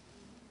day.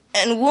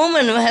 And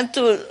women have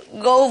to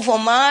go for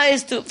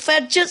miles to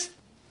fetch just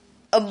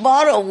a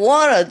bottle of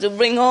water to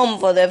bring home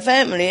for their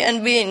family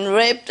and being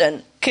raped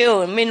and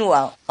killed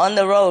meanwhile on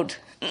the road.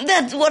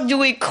 That's what do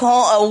we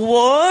call a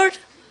world?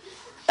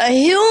 A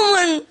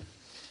human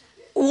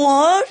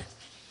world?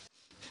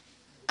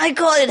 I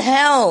call it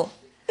hell.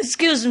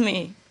 Excuse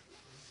me.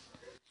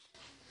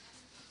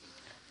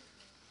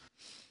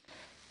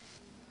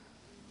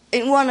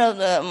 In one of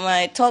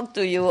my talk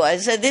to you, I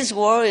said this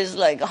world is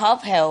like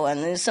half hell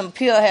and there's some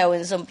pure hell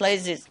in some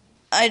places.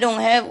 I don't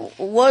have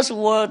worse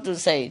word to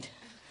say it.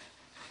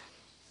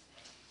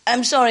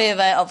 I'm sorry if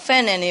I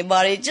offend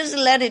anybody. Just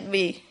let it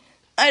be.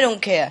 I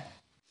don't care.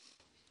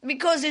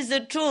 Because it's the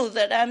truth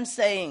that I'm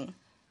saying.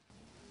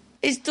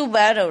 It's too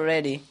bad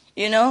already,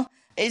 you know?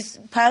 It's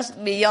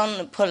past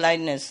beyond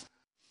politeness.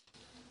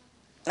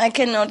 I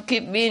cannot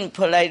keep being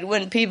polite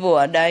when people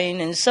are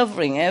dying and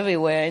suffering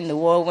everywhere in the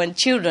world, when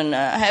children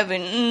are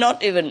having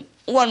not even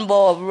one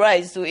bowl of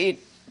rice to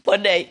eat per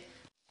day.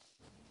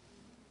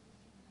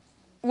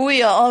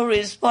 We are all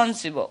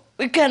responsible.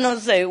 We cannot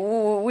say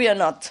we are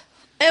not.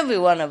 Every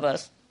one of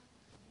us.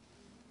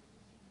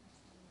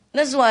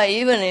 That's why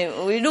even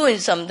if we're doing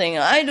something,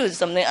 I do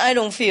something, I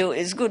don't feel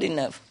it's good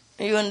enough.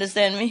 You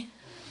understand me?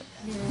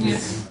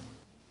 Yes.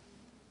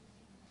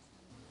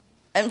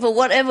 And for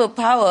whatever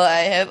power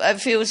I have, I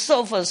feel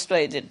so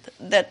frustrated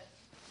that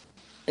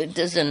it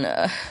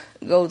doesn't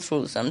go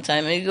through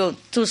sometimes. It goes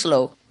too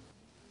slow.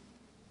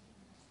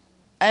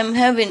 I'm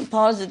having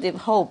positive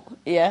hope,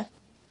 yeah?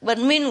 But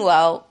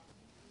meanwhile,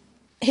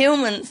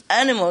 humans,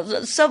 animals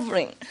are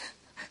suffering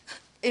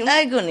in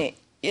agony,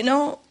 you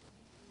know,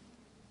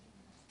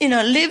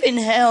 live in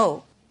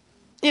hell.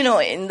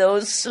 In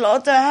those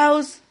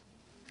slaughterhouses,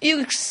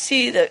 you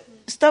see the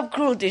Stop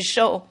Cruelty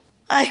show.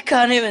 I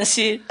can't even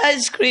see it. I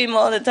scream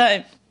all the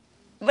time.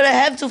 But I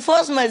have to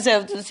force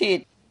myself to see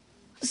it.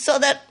 So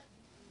that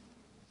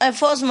I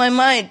force my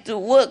mind to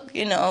work,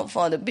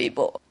 for the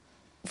people,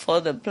 for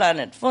the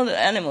planet, for the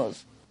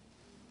animals.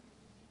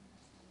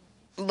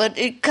 But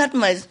it cut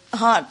my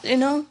heart,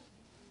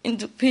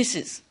 into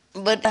pieces.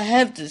 But I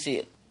have to see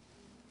it.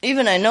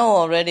 Even I know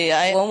already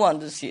I won't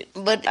want to see it,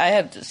 but I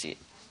have to see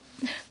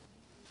it.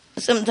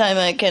 Sometimes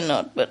I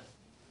cannot, but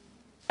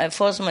I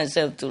force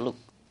myself to look.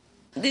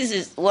 This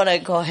is what I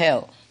call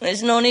hell.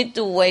 There's no need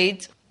to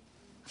wait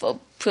for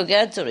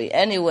purgatory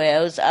anywhere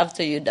else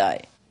after you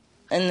die.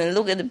 And then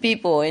look at the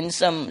people in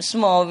some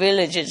small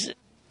villages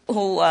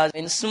who are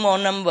in small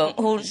number,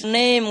 whose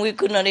name we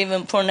could not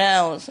even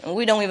pronounce. And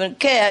we don't even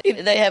care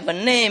if they have a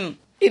name,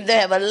 if they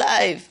have a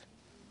life,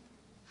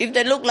 if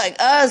they look like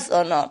us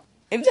or not.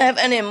 If they have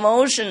any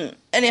emotion,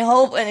 any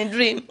hope, any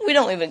dream, we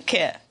don't even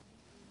care.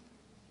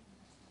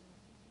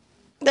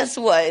 That's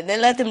why they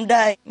let them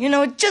die,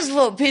 just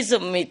for a piece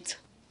of meat.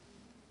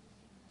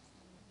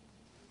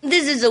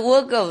 This is the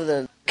work of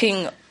the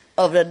king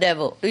of the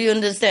devil. Do you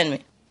understand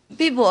me?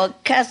 People are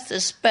cast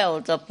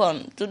spells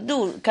upon to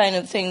do kind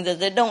of things that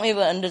they don't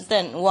even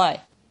understand why.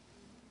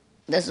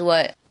 That's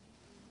why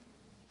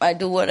I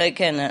do what I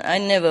can. I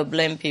never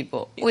blame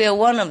people. We are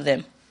one of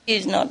them.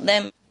 It's not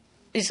them,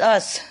 it's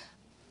us.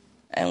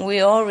 And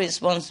we're all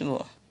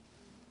responsible.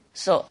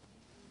 So,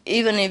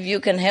 even if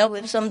you can help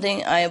with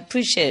something, I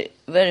appreciate it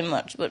very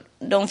much. But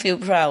don't feel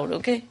proud,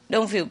 okay?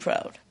 Don't feel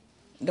proud.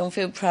 Don't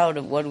feel proud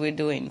of what we're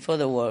doing for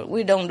the world.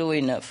 We don't do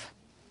enough.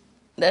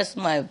 That's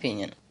my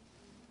opinion.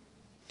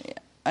 Yeah.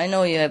 I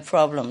know you have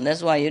problems.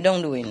 That's why you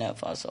don't do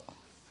enough also.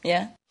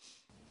 Yeah?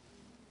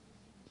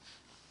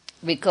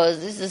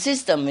 Because the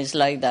system is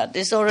like that.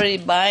 It's already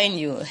buying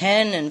you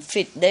hand and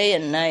feet day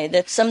and night.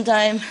 That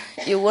sometimes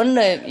you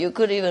wonder if you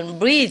could even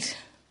breathe,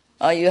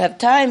 or you have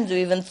time to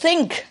even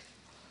think,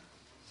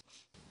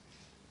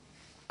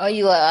 or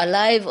you are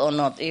alive or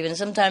not. Even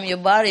sometimes your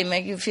body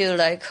makes you feel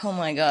like, oh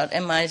my God,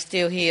 am I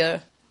still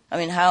here?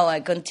 How I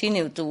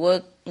continue to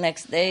work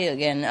next day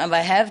again?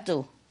 I have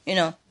to,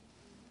 The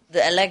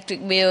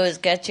electric bill is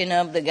catching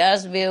up, the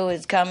gas bill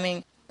is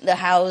coming, the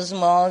house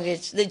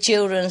mortgage, the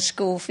children's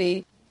school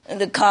fee,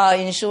 the car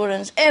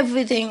insurance,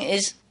 everything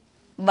is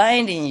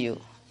binding you.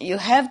 You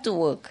have to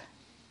work.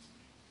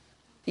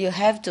 You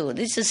have to.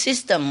 This is the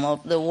system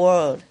of the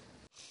world.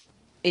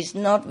 It's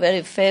not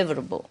very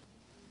favorable.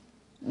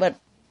 But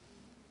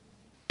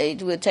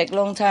it will take a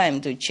long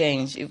time to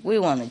change if we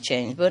want to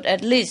change. But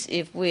at least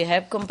if we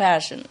have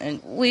compassion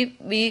and we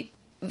be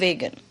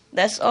vegan,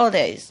 that's all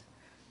there is.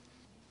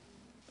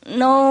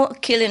 No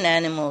killing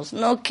animals,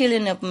 no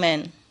killing of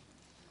men.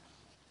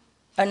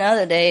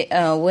 Another day,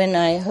 when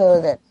I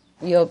heard that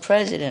your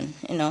president,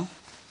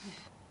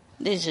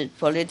 this is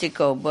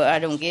political, but I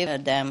don't give a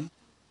damn.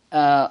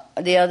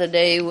 The other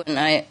day when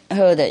I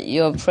heard that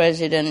your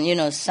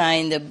president,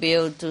 signed the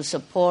bill to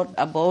support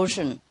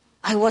abortion,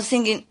 I was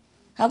thinking,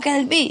 how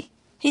can it be?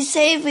 He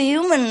saved a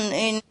human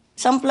in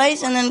some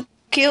place and then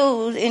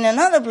killed in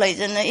another place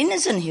an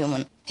innocent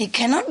human. He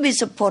cannot be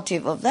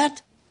supportive of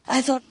that.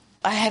 I thought,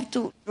 I have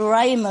to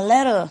write him a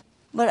letter,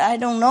 but I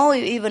don't know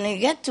if even it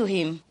get to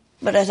him.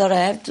 But I thought I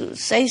have to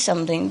say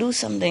something, do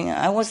something.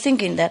 I was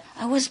thinking that.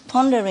 I was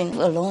pondering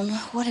alone,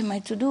 what am I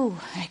to do?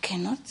 I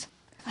cannot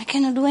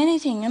do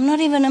anything. I'm not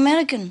even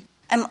American.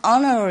 I'm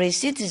honorary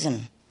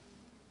citizen.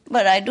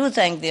 But I do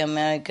thank the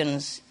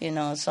Americans,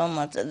 so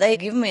much. They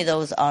give me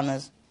those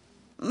honors.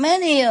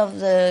 Many of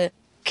the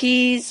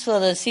keys for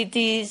the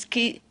cities,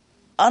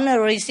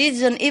 honorary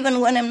citizen, even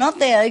when I'm not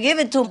there, I give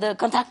it to the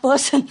contact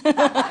person.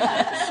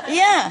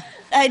 Yeah,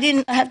 I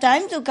didn't have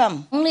time to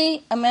come.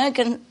 Only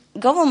American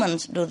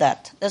governments do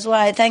that. That's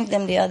why I thanked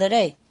them the other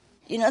day.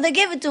 They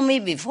gave it to me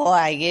before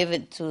I gave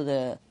it to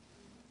the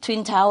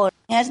Twin Tower.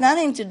 It has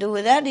nothing to do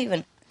with that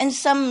even. In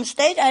some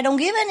state, I don't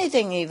give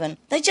anything even.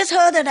 They just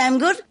heard that I'm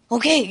good.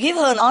 Okay, give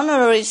her an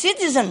honorary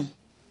citizen.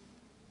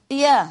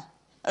 Yeah,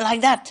 like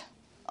that.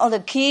 Or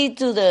the key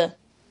to the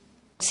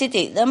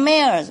city. The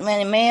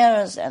many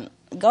mayors and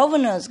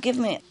governors give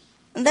me.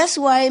 And that's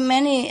why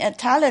many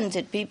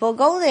talented people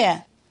go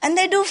there. And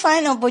they do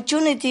find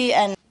opportunity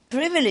and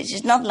privilege.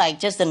 It's not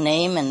like just a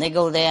name and they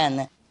go there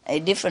and a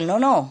different.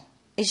 No.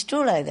 It's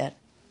true like that.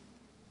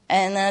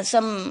 And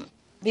some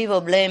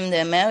people blame the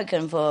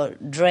American for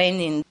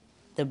draining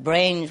the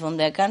brain from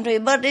their country,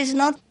 but it's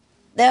not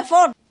their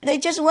fault. They're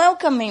just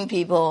welcoming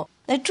people.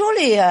 They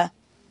truly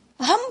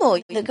humble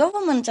the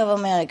government of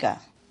America.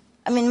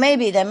 I mean,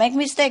 maybe they make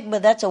mistake,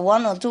 but that's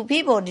one or two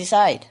people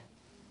decide.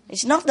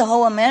 It's not the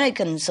whole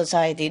American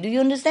society. Do you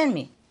understand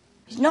me?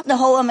 It's not the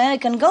whole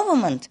American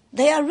government.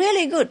 They are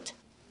really good.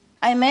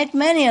 I met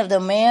many of the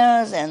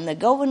mayors and the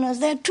governors.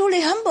 They're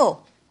truly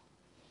humble.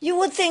 You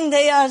would think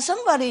they are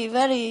somebody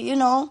very,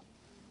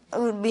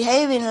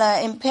 behaving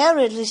like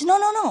imperialists.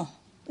 No.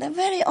 They're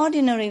very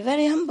ordinary,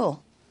 very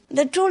humble.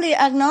 They truly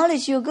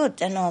acknowledge you're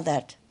good and all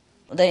that.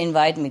 They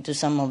invite me to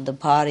some of the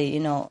party,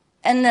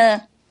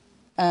 And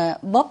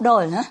Bob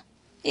Doyle,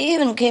 he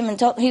even came and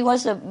talked. He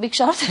was a big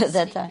shot at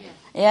that time.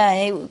 Yeah,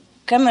 he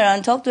came around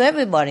and talked to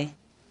everybody.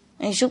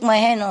 And he shook my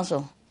hand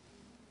also.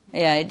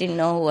 Yeah, I didn't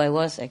know who I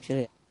was,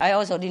 actually. I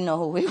also didn't know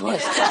who he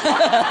was.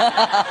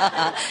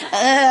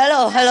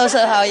 Hello,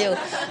 sir, how are you?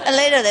 And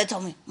later they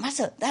told me,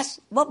 Master, that's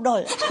Bob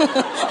Doyle.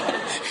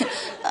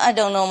 I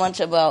don't know much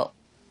about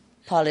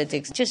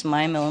politics, just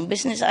mind my own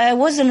business. I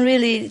wasn't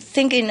really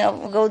thinking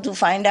of go to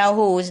find out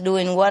who was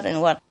doing what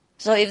and what.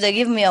 So if they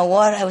give me a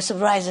award, I was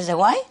surprised. I said,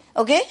 why?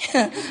 Okay.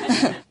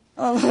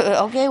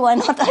 Okay, why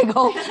not I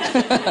go?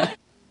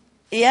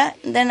 Yeah,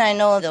 then I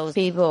know those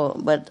people,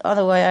 but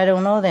otherwise I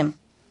don't know them.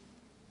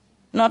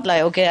 Not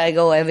like, okay, I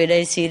go every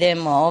day, see them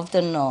more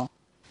often, or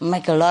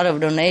make a lot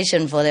of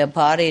donation for their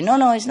party.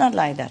 No, it's not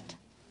like that.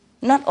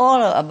 Not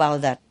all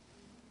about that.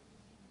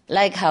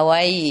 Like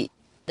Hawaii,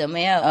 the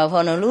mayor of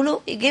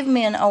Honolulu, he gave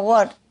me an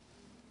award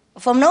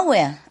from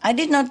nowhere. I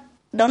did not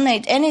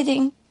donate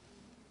anything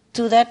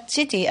to that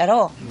city at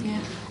all. Yeah.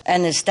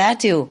 And a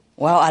statue,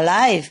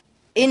 alive,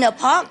 in a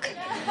park.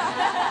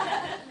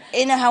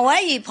 In a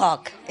Hawaii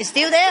park. It's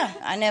still there.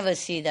 I never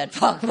see that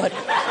park, but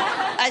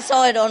I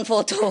saw it on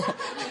photo.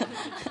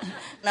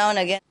 Now and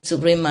again,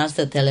 Supreme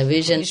Master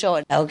Television show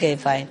it. Okay,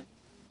 fine.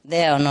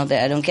 There or not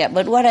there, I don't care.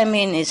 But what I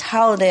mean is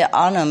how they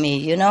honor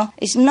me,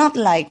 It's not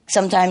like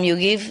sometimes you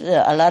give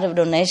a lot of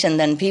donation,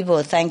 then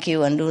people thank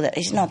you and do that.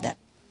 It's not that.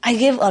 I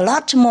give a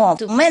lot more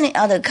to many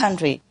other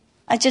countries.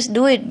 I just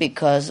do it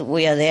because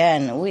we are there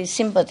and we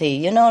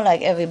sympathy,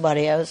 like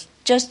everybody else,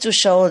 just to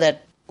show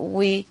that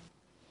we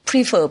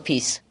prefer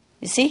peace,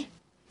 you see?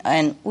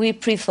 And we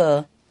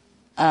prefer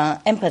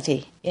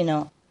empathy,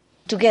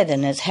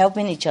 togetherness,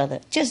 helping each other.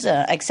 Just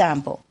an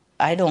example.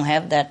 I don't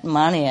have that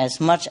money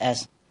as much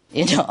as,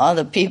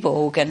 other people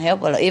who can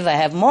help. If I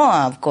have more,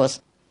 of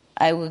course,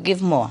 I will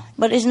give more.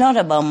 But it's not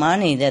about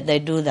money that they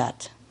do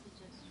that.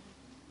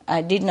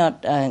 I did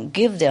not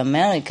give the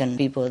American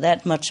people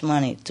that much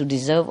money to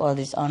deserve all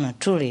this honor,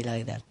 truly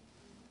like that.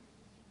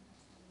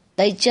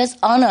 They just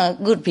honor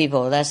good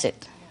people, that's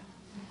it.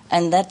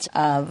 And that's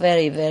a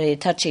very, very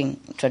touching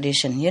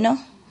tradition,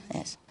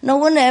 Yes. No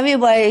wonder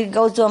everybody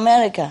goes to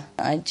America.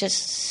 I'm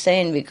just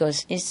saying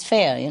because it's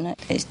fair,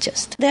 It's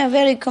just. They're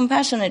very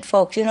compassionate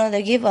folks,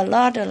 They give a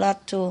lot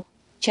to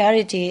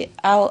charity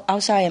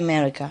outside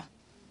America.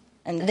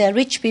 And they're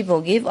rich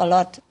people, give a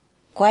lot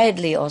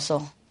quietly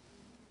also.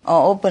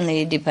 Or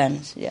openly, it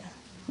depends, yeah.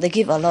 They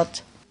give a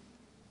lot.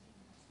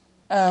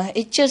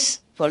 It's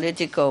just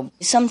political.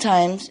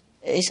 Sometimes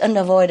it's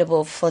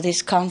unavoidable for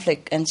this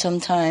conflict, and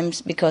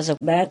sometimes because of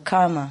bad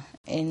karma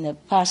in the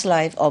past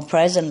life or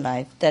present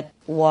life, that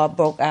war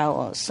broke out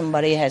or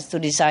somebody has to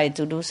decide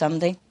to do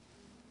something.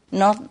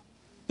 Not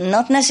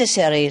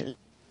necessarily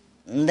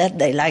that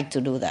they like to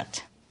do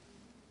that.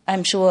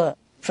 I'm sure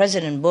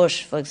President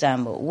Bush, for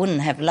example,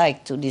 wouldn't have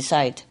liked to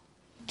decide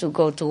to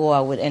go to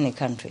war with any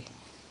country.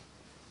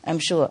 I'm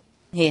sure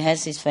he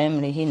has his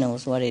family, he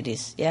knows what it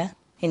is, yeah?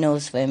 He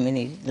knows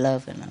family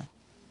love and all.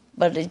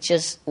 But it's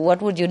just,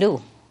 what would you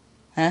do?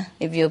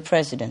 if you're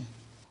president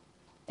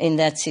in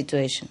that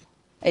situation.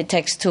 It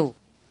takes two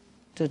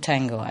to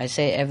tango, I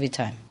say every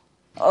time.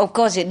 Of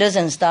course, it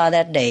doesn't start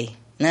that day.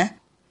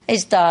 It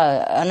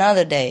starts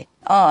another day,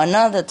 or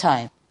another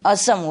time, or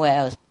somewhere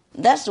else.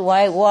 That's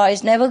why war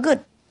is never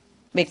good.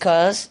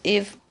 Because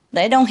if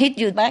they don't hit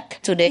you back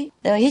today,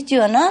 they'll hit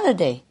you another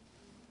day.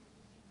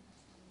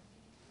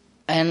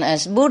 And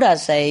as Buddha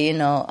say,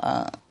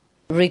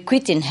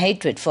 requiting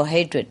hatred for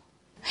hatred.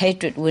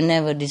 Hatred will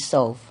never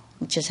dissolve.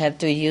 You just have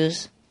to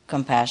use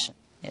compassion.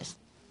 Yes.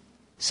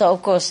 So,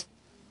 of course,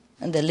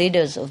 the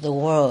leaders of the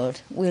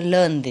world will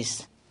learn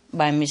this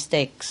by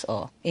mistakes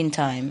or in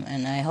time,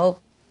 and I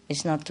hope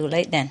it's not too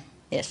late then.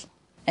 Yes.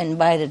 And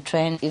by the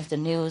trend, if the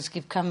news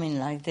keep coming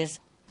like this,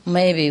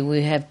 maybe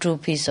we have true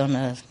peace on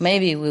earth.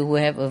 Maybe we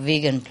will have a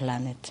vegan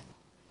planet.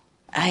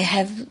 I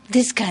have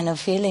this kind of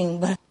feeling,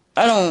 but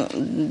I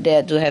don't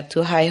dare to have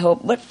too high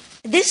hope. But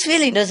this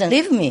feeling doesn't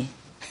leave me.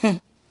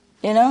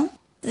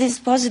 This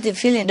positive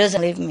feeling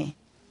doesn't leave me.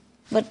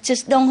 But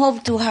just don't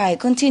hope too high.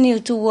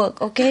 Continue to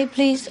work, okay?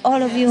 Please,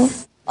 all of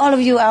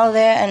you out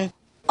there, and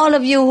all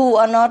of you who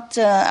are not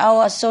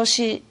our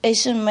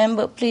association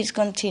member, please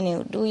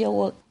continue. Do your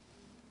work.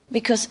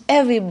 Because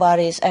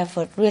everybody's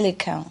effort really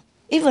counts.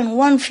 Even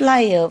one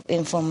flyer of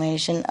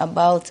information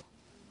about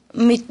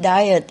meat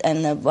diet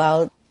and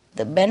about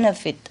the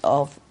benefit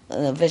of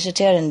the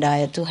vegetarian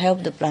diet to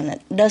help the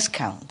planet does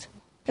count.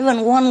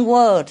 Even one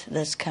word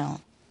does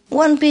count.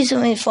 One piece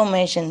of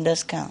information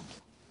does count.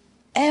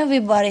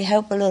 Everybody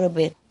help a little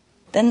bit,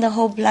 then the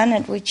whole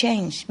planet will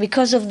change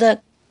because of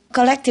the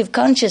collective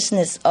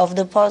consciousness of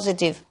the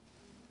positive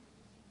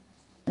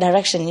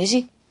direction. You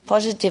see,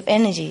 positive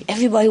energy.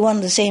 Everybody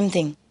wants the same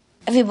thing.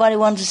 Everybody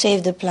wants to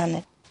save the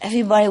planet.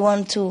 Everybody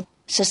wants to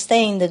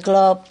sustain the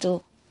globe,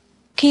 to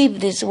keep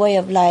this way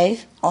of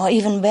life, or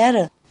even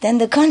better. Then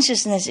the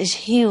consciousness is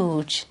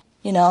huge.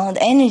 The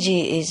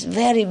energy is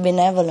very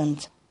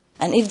benevolent.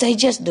 And if they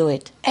just do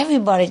it,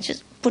 everybody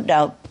just put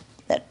out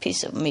that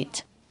piece of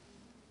meat.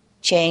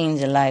 Change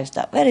the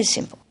lifestyle. Very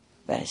simple.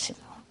 Very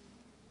simple.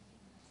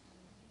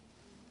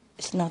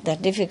 It's not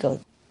that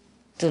difficult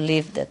to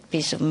leave that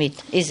piece of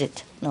meat, is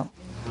it? No.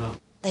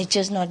 They're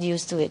just not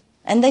used to it.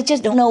 And they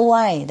just don't know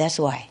why. That's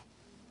why.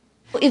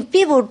 If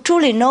people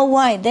truly know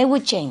why, they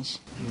would change.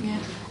 Yeah.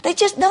 They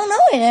just don't know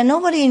it, and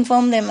nobody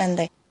informed them,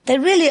 and they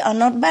really are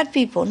not bad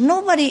people.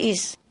 Nobody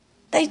is.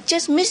 They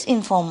just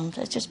misinformed.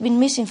 They've just been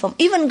misinformed.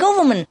 Even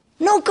government.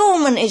 No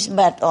government is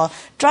bad or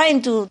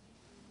trying to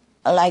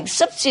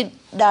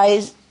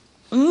subsidize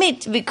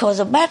meat because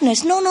of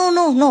badness.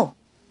 No.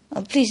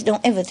 Please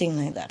don't ever think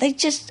like that. They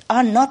just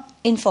are not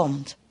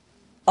informed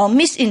or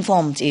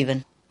misinformed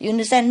even. You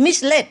understand?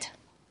 Misled.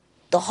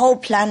 The whole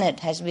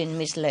planet has been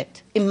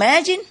misled.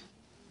 Imagine.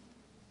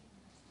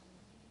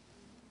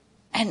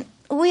 And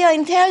we are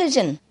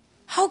intelligent.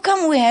 How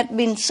come we had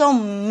been so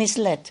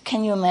misled?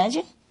 Can you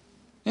imagine?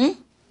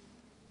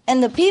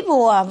 And the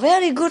people are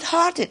very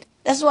good-hearted.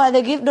 That's why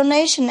they give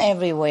donation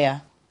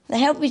everywhere. They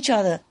help each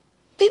other.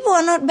 People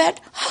are not bad.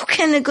 How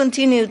can they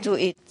continue to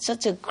eat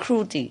such a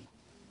cruelty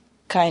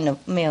kind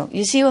of meal?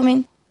 You see what I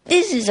mean?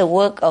 This is a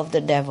work of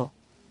the devil.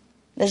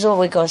 That's what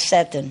we call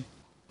Satan,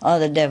 or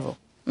the devil.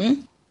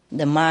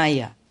 The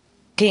Maya,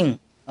 king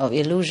of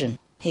illusion.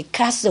 He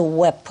casts a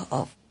web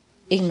of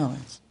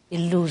ignorance,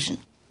 illusion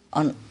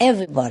on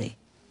everybody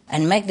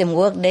and make them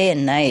work day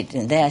and night.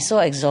 And they are so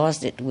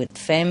exhausted with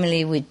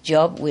family, with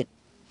job, with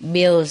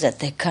bills that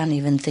they can't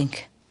even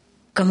think.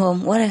 Come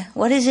home,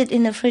 what is it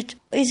in the fridge?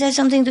 Is there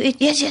something to eat?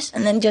 Yes,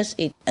 and then just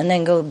eat, and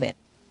then go to bed.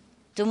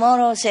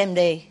 Tomorrow, same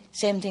day,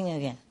 same thing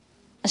again.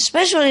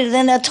 Especially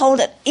then they're told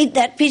that eat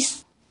that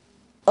piece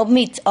of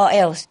meat or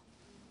else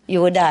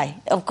you will die.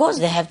 Of course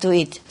they have to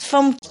eat.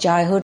 From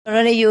childhood,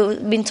 already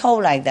you've been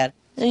told like that.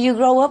 So you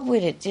grow up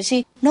with it. You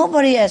see,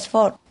 nobody has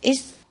fault.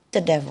 It's the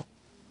devil.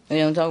 We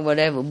don't talk about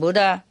devil.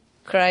 Buddha,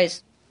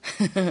 Christ,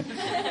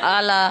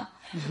 Allah,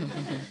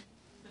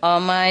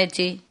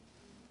 Almighty,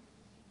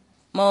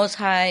 Most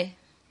High,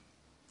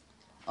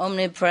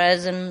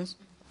 Omnipresent,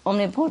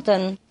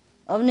 Omnipotent,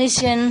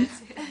 Omniscient,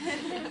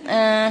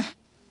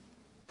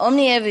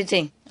 Omni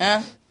everything.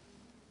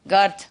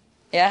 God,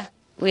 yeah?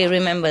 We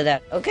remember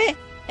that, okay?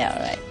 Yeah,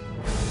 all right.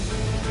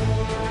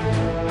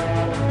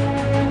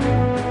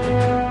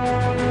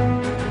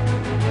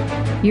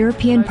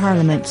 European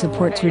Parliament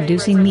supports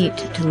reducing meat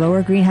to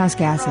lower greenhouse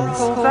gases.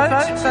 Vote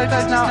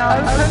is now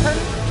open.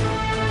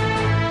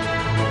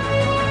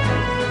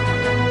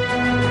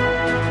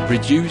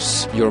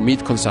 Reduce your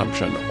meat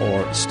consumption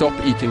or stop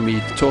eating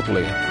meat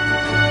totally.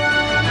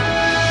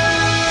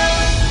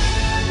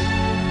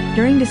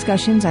 During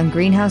discussions on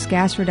greenhouse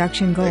gas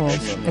reduction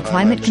goals, the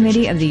Climate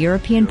Committee of the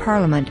European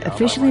Parliament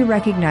officially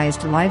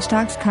recognized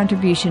livestock's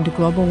contribution to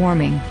global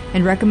warming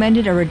and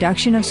recommended a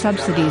reduction of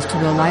subsidies to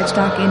the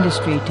livestock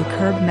industry to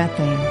curb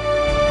methane.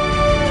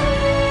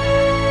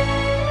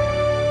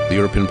 The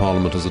European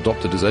Parliament has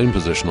adopted its own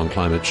position on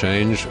climate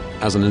change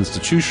as an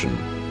institution.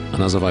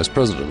 And as a Vice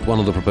President, one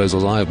of the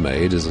proposals I have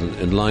made is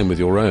in line with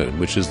your own,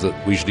 which is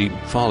that we should eat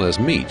far less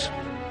meat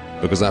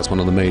because that's one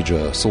of the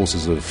major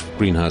sources of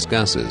greenhouse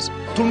gases.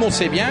 Tout le monde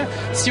sait bien,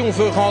 si on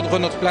veut rendre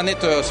notre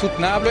planète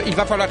soutenable, il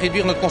va falloir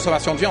réduire notre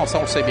consommation de viande, ça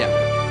on le sait bien.